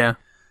 Yeah.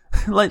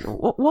 Like,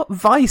 what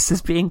vice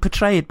is being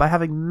portrayed by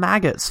having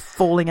maggots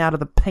falling out of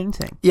the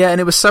painting? Yeah,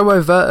 and it was so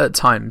overt at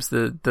times,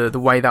 the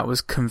way that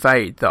was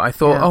conveyed, that I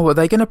thought, are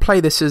they going to play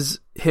this as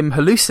him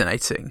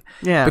hallucinating?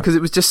 Yeah. Because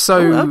it was just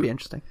so... that would be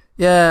interesting.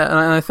 Yeah,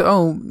 and I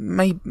thought,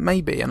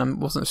 maybe, and I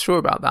wasn't sure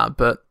about that,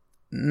 but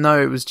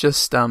no, it was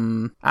just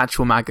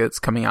actual maggots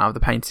coming out of the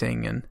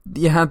painting, and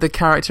you had the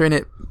character in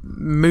it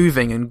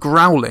moving and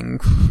growling,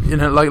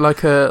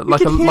 like a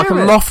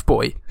loft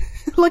boy.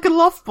 Like a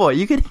loft boy.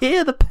 You could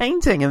hear the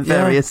painting in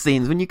various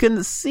scenes when you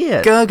couldn't see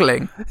it.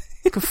 Gurgling.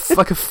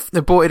 like a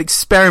aborted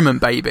experiment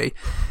baby.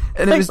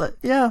 And it was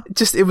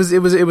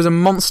it was a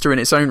monster in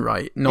its own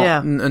right.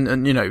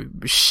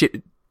 And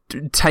shit,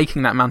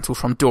 taking that mantle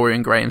from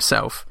Dorian Gray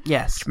himself.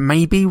 Yes.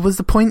 Maybe was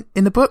the point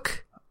in the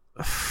book?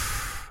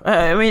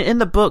 I mean, in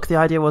the book, the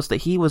idea was that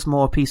he was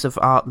more a piece of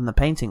art than the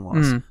painting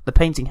was. The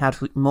painting had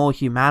more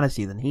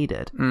humanity than he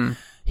did.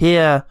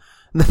 Here,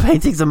 the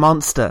painting's a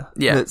monster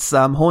that's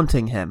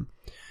haunting him.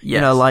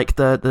 Yes. Like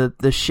the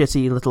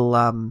shitty little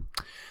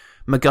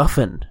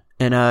MacGuffin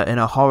in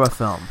a horror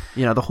film.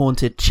 The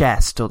haunted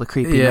chest or the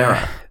creepy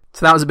mirror.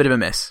 So that was a bit of a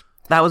miss.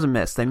 That was a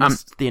miss. They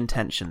missed the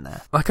intention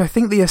there. Like, I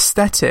think the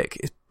aesthetic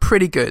is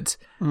pretty good.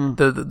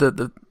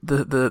 The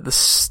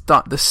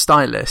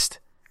stylist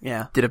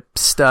did a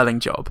sterling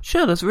job.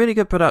 Sure, there's really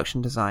good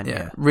production design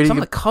here. Really Some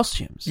good. of the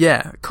costumes.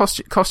 Yeah,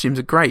 costumes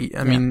are great.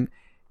 I mean,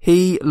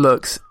 he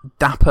looks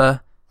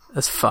dapper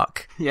as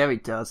fuck. Yeah, he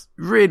does.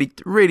 Really,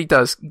 really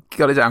does.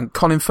 Got it down.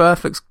 Colin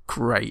Firth looks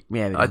great.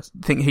 Yeah, he does.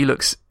 I think he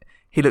looks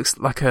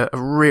like a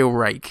real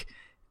rake.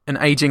 An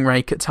aging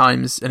rake at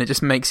times, and it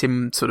just makes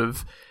him sort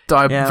of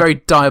very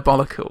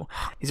diabolical.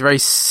 He's a very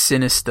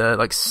sinister,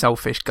 like,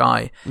 selfish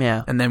guy.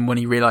 Yeah. And then when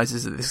he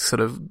realizes that this has sort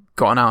of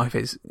gotten out of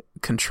his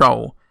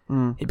control,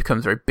 he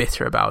becomes very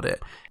bitter about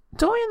it.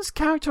 Dorian's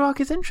character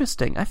arc is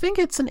interesting. I think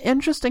it's an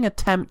interesting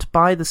attempt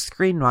by the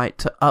screenwriter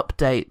to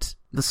update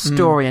the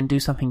story and do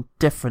something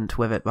different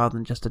with it rather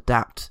than just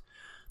adapt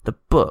the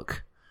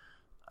book.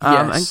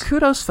 And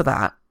kudos for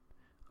that.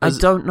 I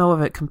don't know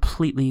if it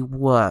completely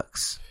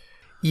works.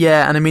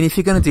 Yeah, and I mean, if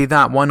you're going to do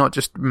that, why not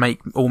just make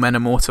All Men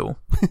Immortal,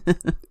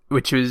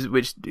 which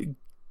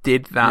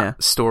did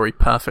that story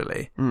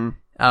perfectly.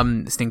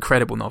 It's an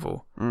incredible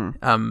novel.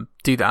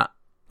 Do that.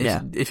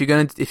 If you're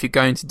going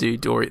to do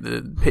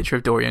the Picture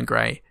of Dorian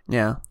Gray,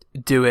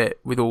 do it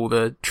with all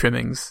the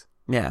trimmings.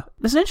 Yeah.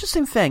 There's an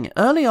interesting thing.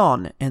 Early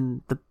on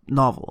in the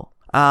novel,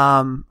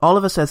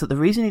 Oliver says that the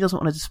reason he doesn't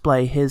want to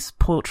display his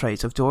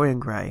portrait of Dorian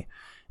Gray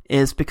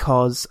is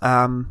because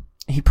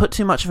he put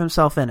too much of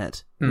himself in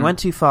it. He went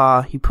too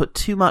far, he put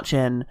too much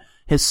in,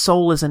 his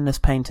soul is in this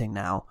painting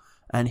now,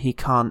 and he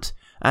can't...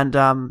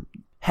 And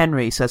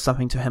Henry says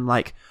something to him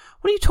like,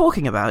 what are you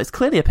talking about? It's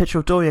clearly a picture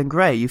of Dorian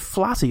Gray. You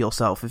flatter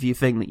yourself if you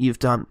think that you've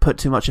put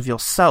too much of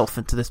yourself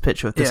into this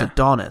picture of this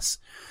Adonis.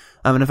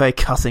 In a very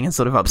cutting and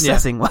sort of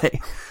upsetting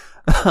way.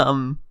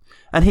 And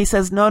he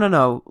says,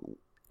 no.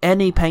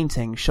 Any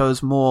painting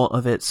shows more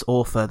of its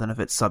author than of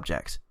its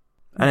subject.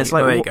 And it's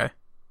like, there you go.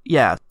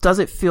 Yeah. Does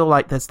it feel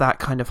like there's that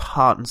kind of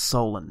heart and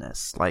soul in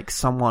this? Like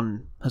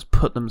someone has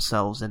put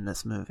themselves in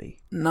this movie?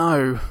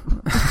 No.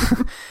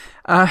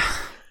 I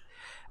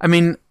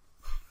mean,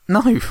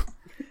 no.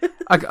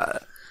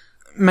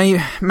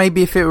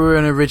 Maybe if it were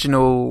an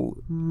original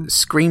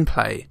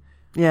screenplay.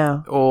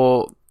 Yeah.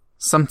 Or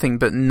something,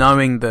 but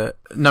knowing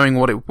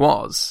what it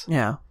was.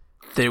 Yeah.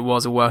 That it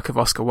was a work of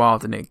Oscar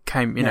Wilde and it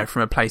came, you know,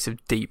 from a place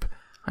of deep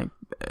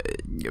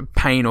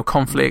pain or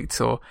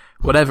conflict or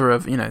whatever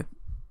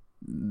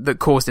that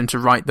caused him to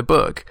write the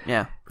book.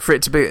 Yeah. For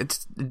it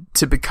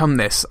to become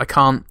this, I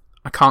can't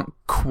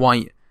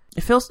quite.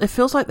 It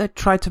feels like they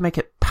tried to make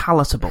it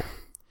palatable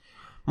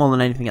more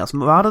than anything else,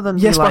 rather than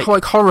by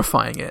like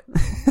horrifying it.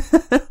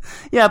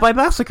 Yeah, by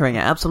massacring it,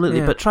 absolutely,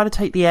 but try to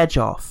take the edge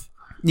off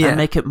and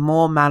make it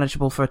more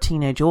manageable for a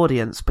teenage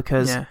audience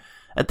because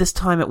at this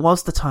time it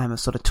was the time of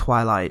sort of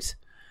Twilight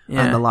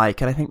and the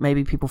like, and I think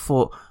maybe people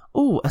thought,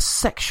 oh, a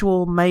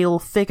sexual male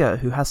figure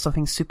who has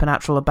something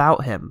supernatural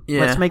about him. Yeah.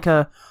 Let's make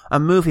a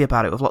movie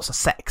about it with lots of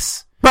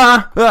sex.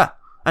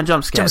 And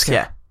jump scares.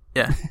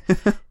 Yeah.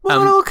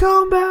 Mortal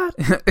Kombat!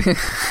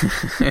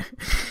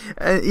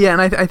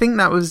 And I think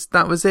that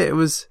was it. It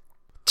was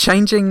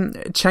changing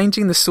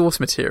the source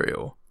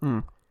material,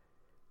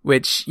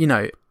 which,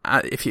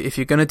 if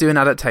you're going to do an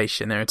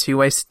adaptation, there are two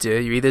ways to do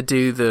it. You either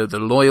do the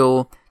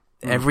loyal,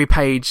 every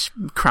page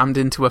crammed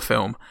into a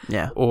film,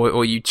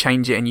 or you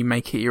change it and you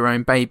make it your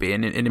own baby.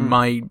 And in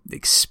my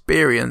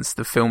experience,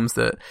 the films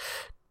that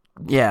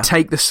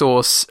take the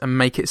source and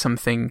make it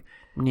something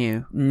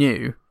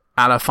new,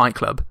 a la Fight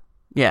Club.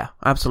 Yeah,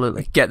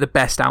 absolutely. Get the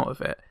best out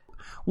of it.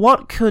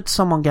 What could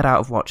someone get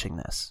out of watching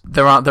this?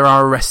 There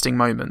are arresting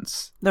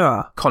moments. There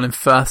are. Colin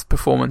Firth's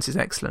performance is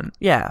excellent.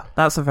 Yeah,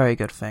 that's a very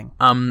good thing.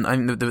 I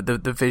mean, the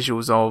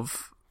visuals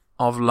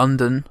of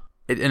London,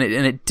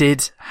 it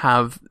did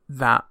have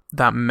that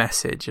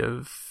message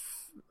of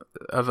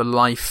a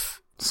life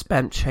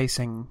spent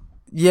chasing.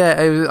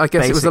 Yeah, I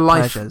guess it was a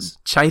life pleasures.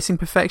 Chasing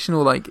perfection,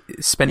 or like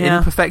spent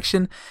in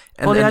perfection.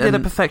 Or the idea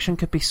that perfection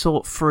could be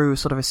sought through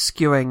sort of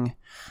eschewing.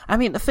 I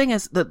mean, the thing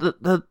is that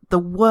the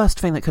worst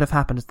thing that could have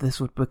happened is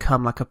this would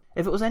become like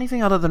if it was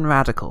anything other than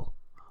radical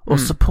or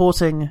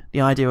supporting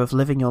the idea of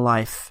living your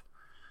life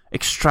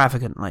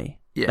extravagantly,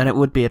 then it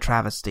would be a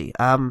travesty.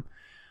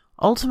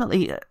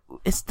 Ultimately,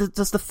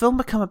 does the film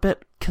become a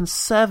bit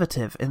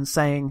conservative in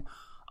saying,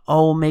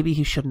 oh, maybe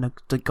he shouldn't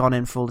have gone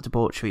in for all the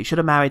debauchery. He should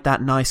have married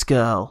that nice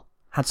girl,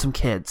 had some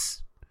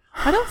kids.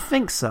 I don't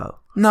think so.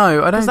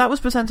 No, I don't. Because that was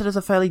presented as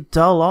a fairly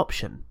dull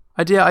option.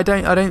 I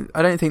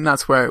don't think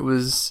that's where it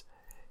was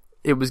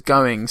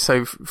going.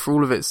 So for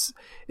all of its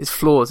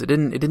flaws, it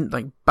didn't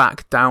like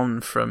back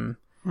down from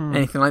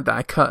anything like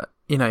that.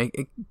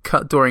 It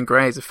cut Dorian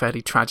Gray as a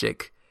fairly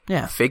tragic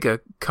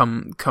figure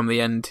come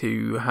the end,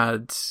 who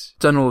had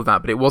done all of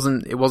that, but it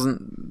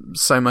wasn't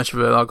so much of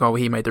a like, oh,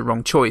 he made the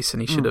wrong choice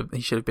and he should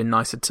have been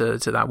nicer to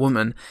that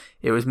woman.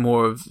 It was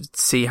more of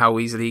see how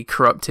easily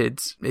corrupted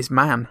is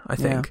man, I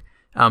think.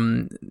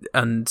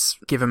 And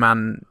give a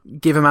man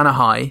a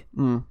high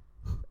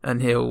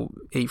and he'll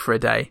eat for a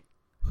day.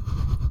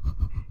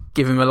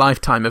 Give him a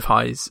lifetime of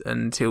highs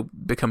and he'll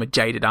become a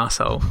jaded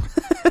arsehole.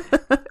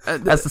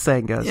 As the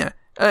saying goes. Yeah.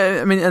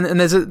 I mean, and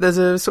there's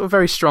a sort of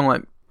very strong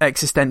like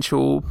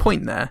existential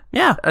point there.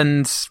 Yeah.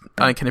 And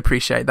I can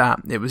appreciate that.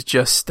 It was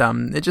just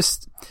it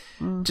just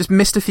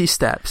missed a few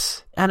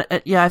steps. And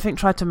I think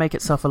tried to make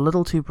itself a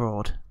little too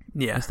broad.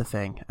 Yeah. Is the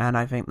thing. And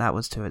I think that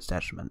was to its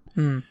detriment.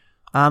 Do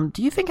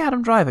you think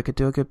Adam Driver could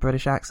do a good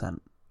British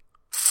accent?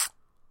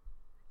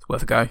 It's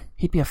worth a go.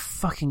 He'd be a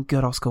fucking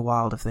good Oscar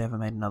Wilde if they ever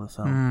made another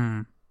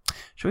film.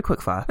 Should we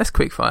quickfire? Let's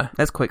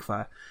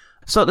quickfire.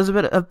 So there's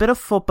a bit of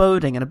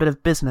foreboding and a bit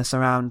of business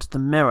around the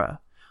mirror.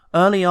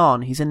 Early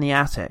on, he's in the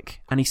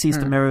attic and he sees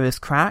the mirror is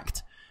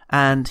cracked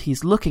and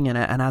he's looking in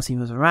it, and as he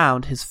moves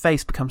around, his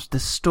face becomes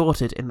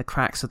distorted in the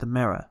cracks of the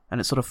mirror,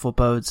 and it sort of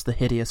forebodes the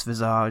hideous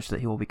visage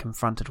that he will be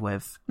confronted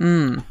with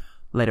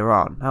later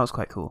on. That was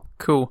quite cool.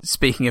 Cool.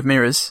 Speaking of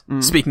mirrors,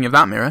 speaking of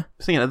that mirror.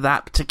 Speaking of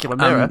that particular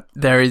mirror.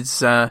 There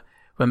is,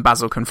 when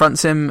Basil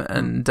confronts him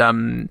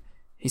and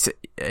he said,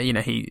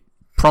 he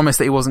promised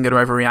that he wasn't going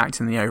to overreact,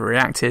 and he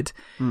overreacted.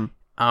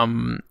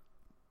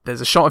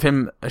 There's a shot of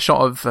him, I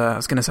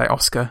was going to say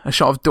Oscar, a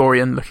shot of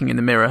Dorian looking in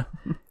the mirror,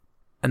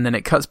 and then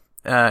it cuts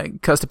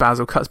to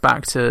Basil, cuts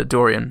back to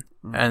Dorian,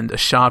 and a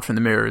shard from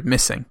the mirror is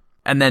missing.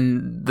 And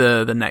then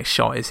the next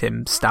shot is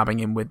him stabbing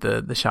him with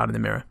the shard in the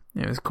mirror.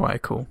 It was quite a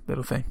cool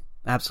little thing.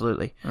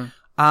 Absolutely.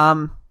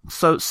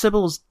 So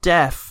Sybil's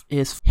death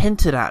is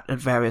hinted at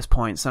various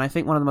points, and I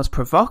think one of the most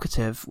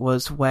provocative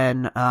was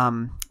when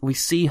we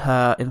see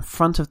her in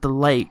front of the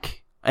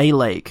lake,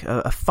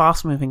 a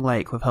fast-moving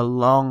lake with her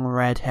long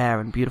red hair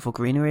and beautiful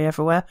greenery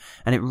everywhere,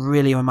 and it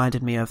really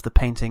reminded me of the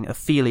painting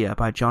Ophelia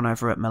by John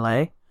Everett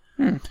Millais.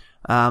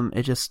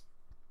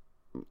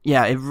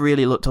 It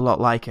really looked a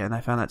lot like it, and I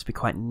found that to be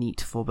quite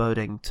neat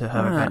foreboding to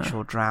her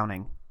eventual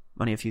drowning,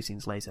 only a few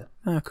scenes later.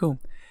 Oh, cool.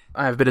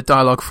 I have a bit of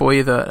dialogue for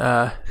you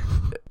that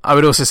I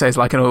would also say is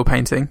like an oil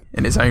painting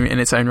in its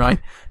own right.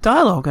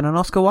 Dialogue in an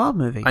Oscar Wilde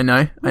movie. I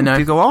know.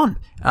 Do go on.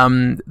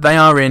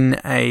 They're in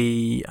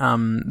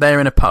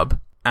a pub,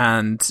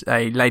 and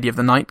a lady of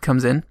the night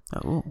comes in,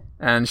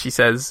 and she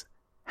says,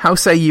 "How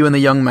say you and the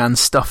young man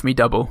stuff me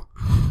double?"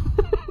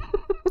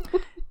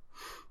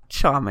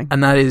 Charming.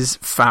 And that is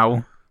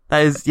foul.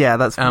 That's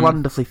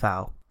wonderfully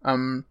foul.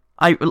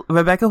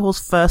 Rebecca Hall's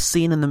first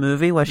scene in the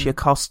movie where she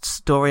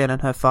accosts Dorian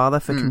and her father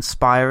for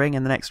conspiring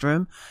in the next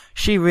room,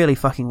 she really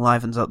fucking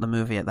livens up the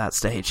movie at that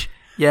stage.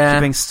 Yeah. She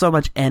brings so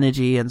much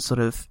energy and sort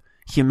of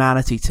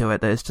humanity to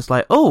it that it's just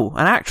like, oh,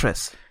 an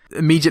actress.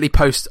 Immediately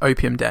post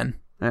Opium Den.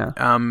 Yeah.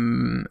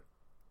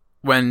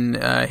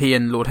 When he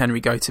and Lord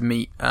Henry go to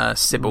meet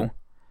Sybil,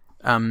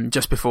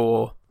 just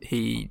before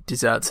he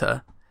deserts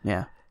her.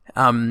 Yeah.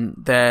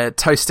 They're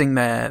toasting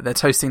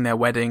their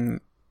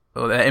wedding,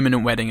 or their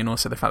imminent wedding, and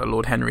also the fact that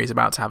Lord Henry is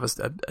about to have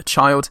a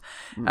child.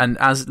 And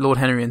as Lord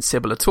Henry and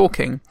Sybil are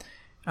talking,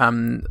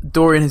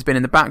 Dorian has been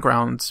in the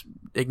background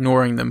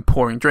ignoring them,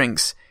 pouring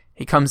drinks.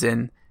 He comes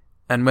in,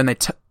 and when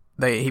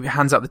he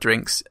hands out the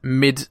drinks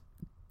mid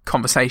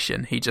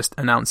conversation, he just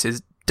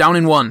announces "down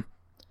in one,"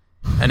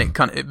 and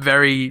it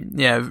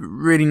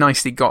really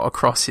nicely got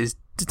across his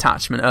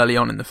detachment early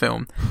on in the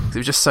film, because it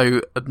was just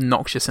so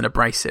obnoxious and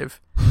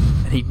abrasive.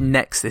 And he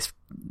necks this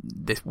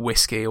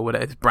whiskey or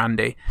whatever, this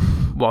brandy,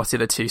 whilst the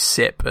other two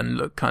sip and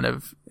look kind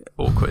of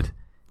awkward.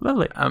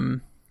 Lovely.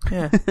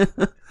 Yeah.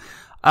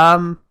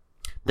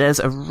 There's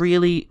a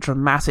really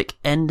dramatic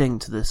ending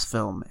to this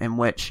film in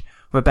which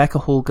Rebecca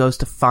Hall goes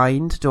to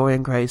find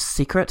Dorian Gray's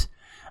secret,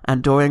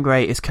 and Dorian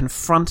Gray is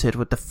confronted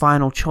with the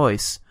final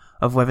choice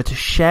of whether to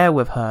share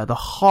with her the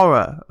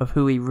horror of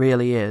who he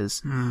really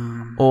is,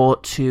 or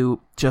to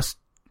just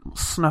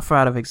snuff her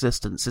out of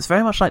existence. It's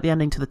very much like the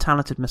ending to The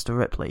Talented Mr.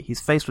 Ripley. He's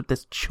faced with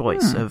this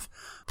choice of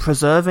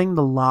preserving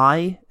the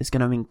lie is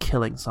going to mean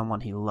killing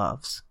someone he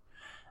loves.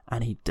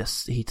 And he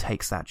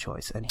takes that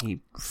choice, and he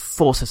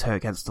forces her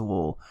against the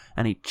wall,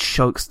 and he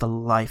chokes the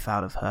life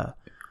out of her.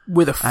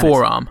 With a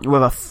forearm.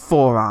 With a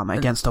forearm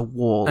against a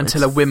wall.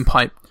 Until a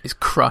windpipe is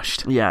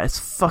crushed. Yeah, it's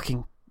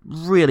fucking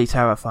really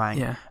terrifying.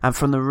 Yeah. And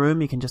from the room,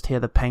 you can just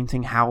hear the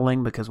painting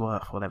howling because,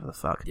 well, whatever the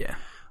fuck. Yeah.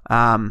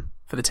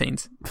 For the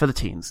teens.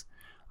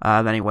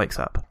 Then he wakes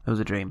up. It was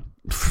a dream.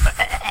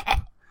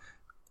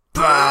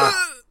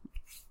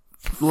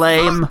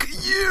 Lame. Fuck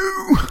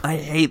you! I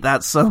hate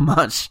that so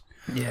much.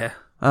 Yeah.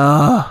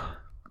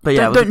 But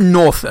yeah. Don't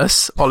north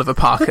us, Oliver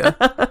Parker.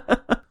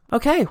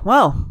 Okay,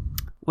 well,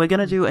 we're going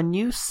to do a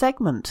new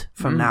segment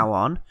from now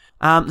on.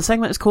 The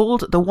segment is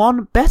called The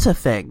One Better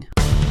Thing.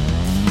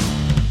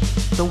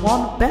 The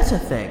One Better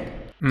Thing.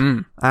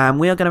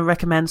 We are going to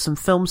recommend some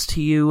films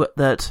to you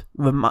that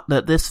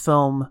this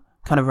film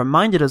kind of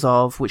reminded us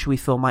of, which we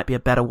feel might be a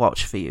better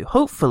watch for you.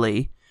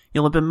 Hopefully,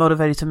 you'll have been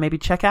motivated to maybe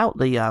check out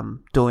the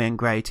Dorian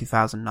Gray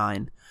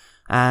 2009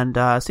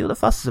 and see what the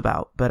fuss is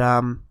about. But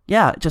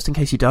yeah, just in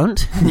case you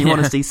don't, and you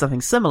want to see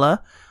something similar,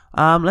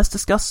 let's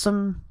discuss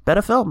some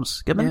better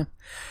films. Goodman? Yeah.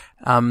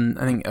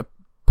 I think a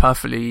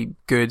perfectly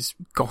good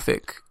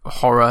gothic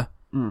horror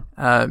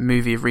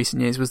movie of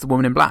recent years was The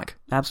Woman in Black.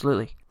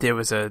 Absolutely. There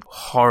was a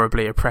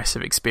horribly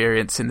oppressive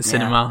experience in the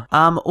cinema.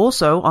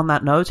 Also, on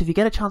that note, if you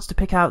get a chance to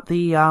pick out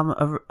the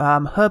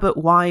Herbert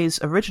Wise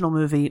original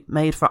movie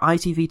made for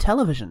ITV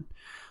television,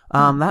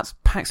 that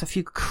packs a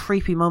few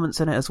creepy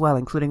moments in it as well,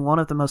 including one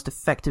of the most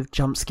effective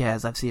jump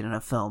scares I've seen in a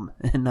film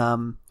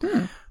in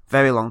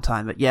very long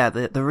time. But yeah,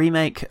 the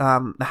remake,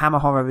 the Hammer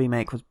Horror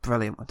remake was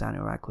brilliant with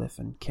Daniel Radcliffe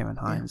and Kieran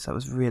Hines. So it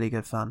was really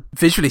good fun.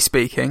 Visually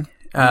speaking,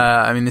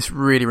 I mean, this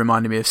really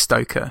reminded me of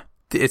Stoker.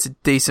 It's a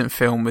decent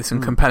film with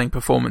some compelling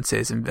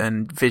performances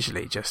and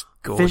visually just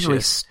gorgeous.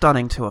 Visually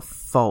stunning to a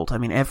fault. I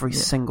mean, every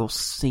single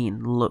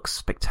scene looks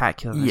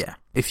spectacular. Yeah.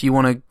 If you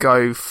want to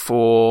go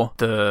for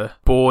the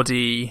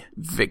bawdy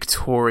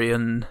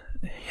Victorian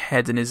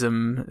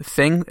hedonism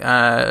thing,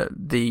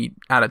 the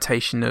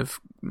adaptation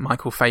of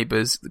Michael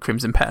Faber's The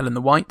Crimson Petal and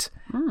the White,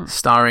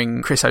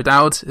 starring Chris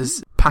O'Dowd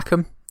as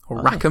Packham,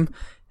 or Rackham,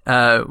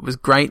 was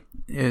great.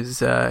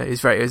 It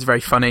was very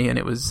funny, and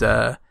it was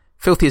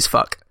filthy as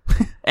fuck.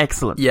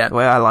 Excellent. Yeah. The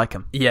way I like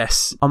them.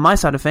 Yes. On my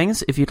side of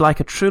things, if you'd like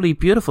a truly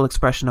beautiful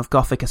expression of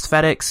Gothic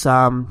aesthetics,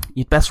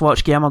 you'd best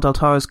watch Guillermo del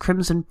Toro's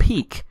Crimson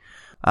Peak.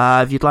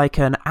 If you'd like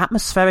an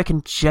atmospheric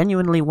and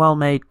genuinely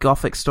well-made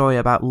Gothic story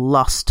about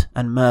lust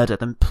and murder,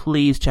 then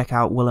please check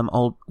out William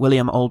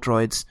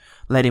Oldroyd's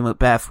Lady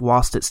Macbeth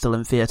whilst it's still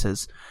in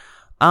theatres.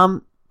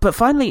 But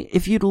finally,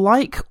 if you'd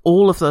like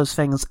all of those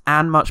things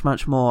and much,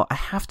 much more, I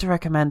have to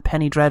recommend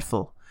Penny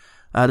Dreadful,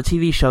 the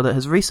TV show that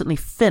has recently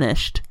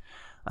finished.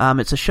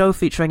 It's a show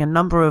featuring a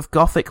number of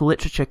Gothic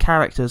literature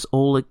characters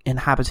all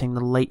inhabiting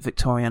the late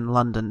Victorian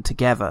London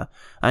together,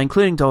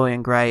 including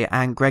Dorian Gray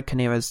and Greg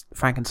Kinnear's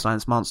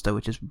Frankenstein's Monster,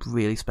 which is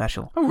really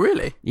special. Oh,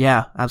 really?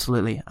 Yeah,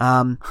 absolutely.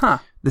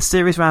 The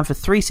series ran for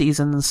 3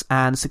 seasons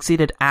and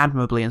succeeded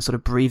admirably in sort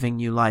of breathing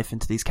new life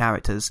into these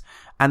characters.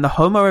 And the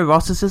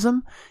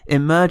homoeroticism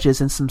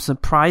emerges in some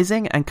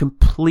surprising and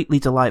completely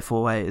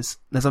delightful ways.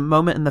 There's a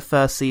moment in the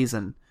first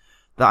season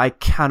that I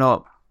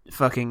cannot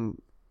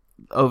fucking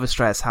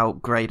overstress how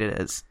great it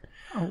is.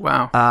 Oh,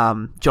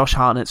 wow. Josh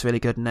Hartnett's really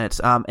good in it.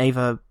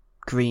 Ava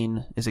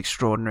Green is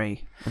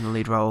extraordinary in the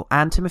lead role.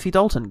 And Timothy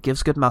Dalton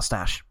gives good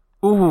mustache.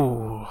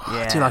 Ooh,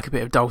 yeah. I do like a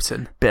bit of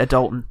Dalton.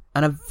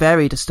 And a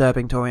very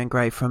disturbing Dorian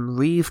Gray from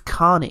Reeve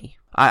Carney.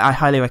 I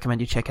highly recommend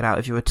you check it out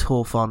if you're at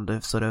all fond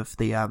of sort of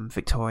the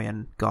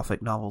Victorian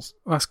Gothic novels.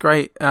 Well, that's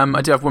great.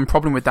 I do have one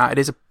problem with that. It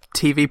is a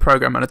TV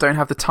program, and I don't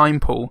have the time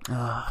pool.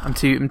 I'm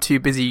too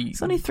busy.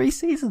 It's only 3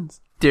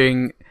 seasons.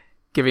 Giving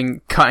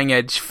cutting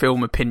edge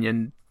film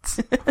opinions.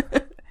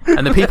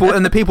 And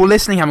the people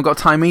listening haven't got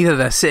time either.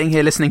 They're sitting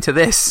here listening to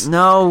this.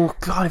 No,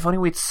 God, if only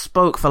we'd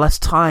spoke for less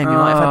time, you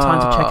might have had time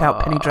to check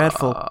out Penny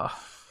Dreadful.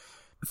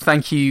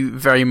 Thank you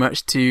very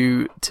much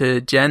to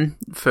Jen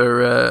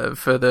for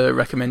the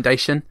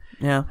recommendation.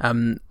 Yeah.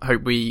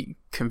 Hope we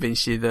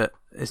convinced you that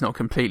it's not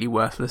completely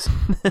worthless.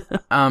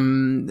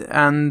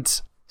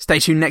 And stay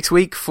tuned next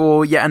week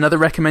for yet another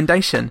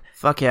recommendation.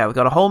 Fuck yeah, we've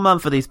got a whole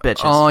month for these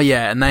bitches. Oh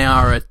yeah, and they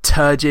are a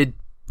turgid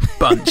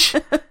bunch.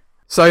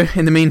 So,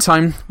 in the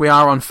meantime, we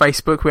are on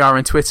Facebook, we are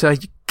on Twitter.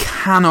 You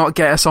cannot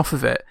get us off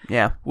of it.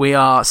 Yeah. We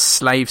are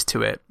slaves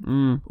to it.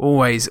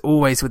 Always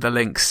with the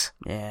links.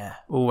 Yeah.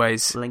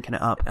 Always. Linking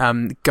it up.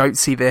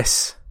 Goatsy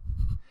this.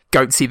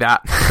 Goatsy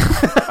that.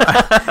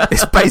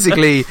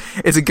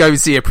 It's a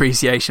Goatsy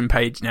appreciation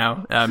page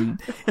now.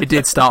 It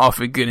did start off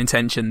with good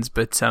intentions,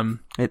 but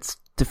it's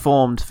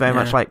deformed very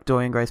much like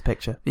Dorian Gray's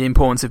picture. The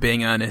importance of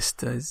being earnest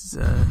has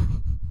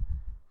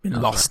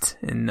been lost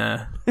in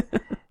a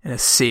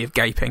sea of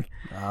gaping.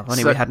 If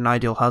only we had an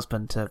ideal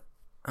husband to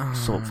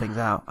sort things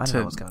out. I don't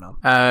know what's going on.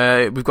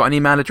 We've got an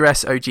email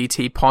address,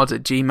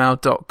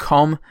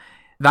 ogtpod@gmail.com.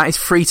 That is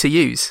free to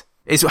use.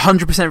 It's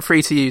 100%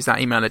 free to use, that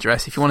email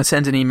address. If you want to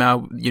send an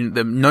email,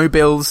 no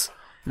bills.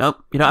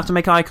 Nope. You don't have to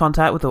make eye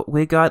contact with the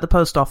weird guy at the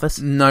post office.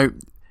 No.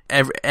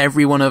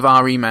 Every one of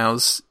our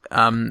emails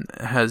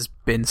has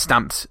been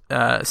stamped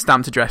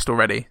addressed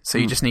already. So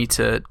you just need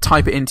to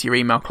type it into your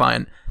email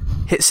client,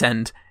 hit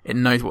send. It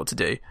knows what to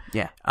do.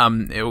 Yeah.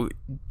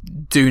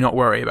 Do not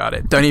worry about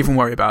it. Don't even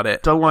worry about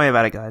it. Don't worry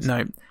about it, guys.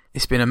 No.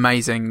 It's been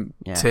amazing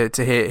to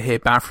hear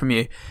back from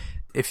you.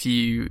 If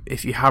you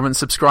haven't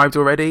subscribed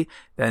already,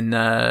 then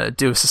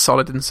do us a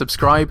solid and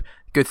subscribe.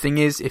 Good thing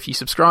is, if you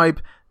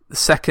subscribe, the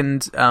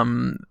second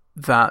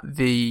that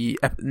the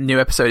new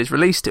episode is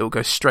released, it will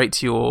go straight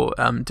to your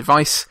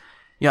device.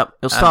 Yep,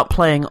 it'll start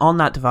playing on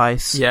that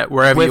device. Yeah,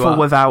 wherever you are. With or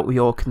without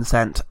your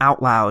consent,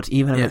 out loud,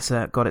 even if it's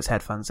got its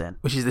headphones in.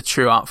 Which is the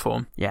true art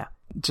form. Yeah.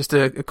 Just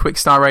a quick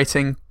star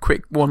rating,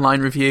 quick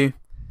one-line review.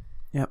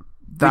 Yep.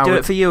 We'd do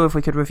it for you if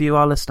we could review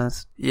our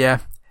listeners. Yeah.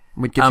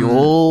 We'd give you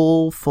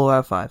all 4 out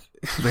of 5.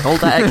 We hold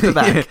that extra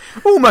back. Yeah.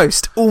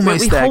 Almost we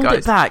there, hold guys.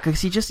 It back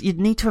because you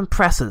need to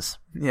impress us.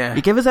 Yeah.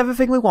 You give us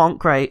everything we want,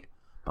 great,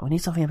 but we need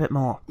something a bit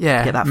more.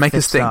 Yeah. Get that make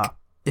us think. Star.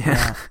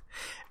 Yeah.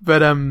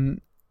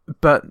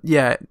 But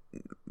yeah,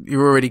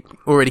 you're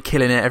already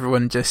killing it.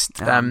 Everyone just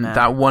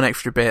that one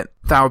extra bit,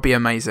 that would be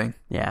amazing.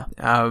 Yeah.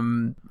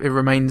 It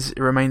remains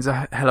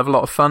a hell of a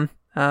lot of fun,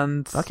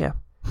 and fuck yeah,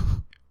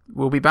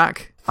 we'll be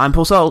back. I'm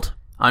Paul Salt.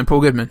 I'm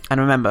Paul Goodman. And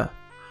remember,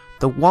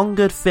 the one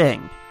good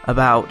thing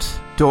about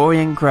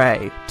Dorian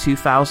Gray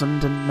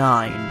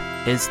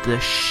 2009 is the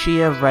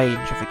sheer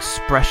range of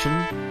expression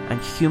and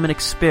human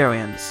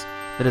experience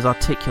that is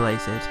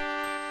articulated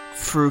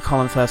through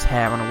Colin Firth's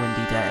hair on a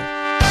windy day.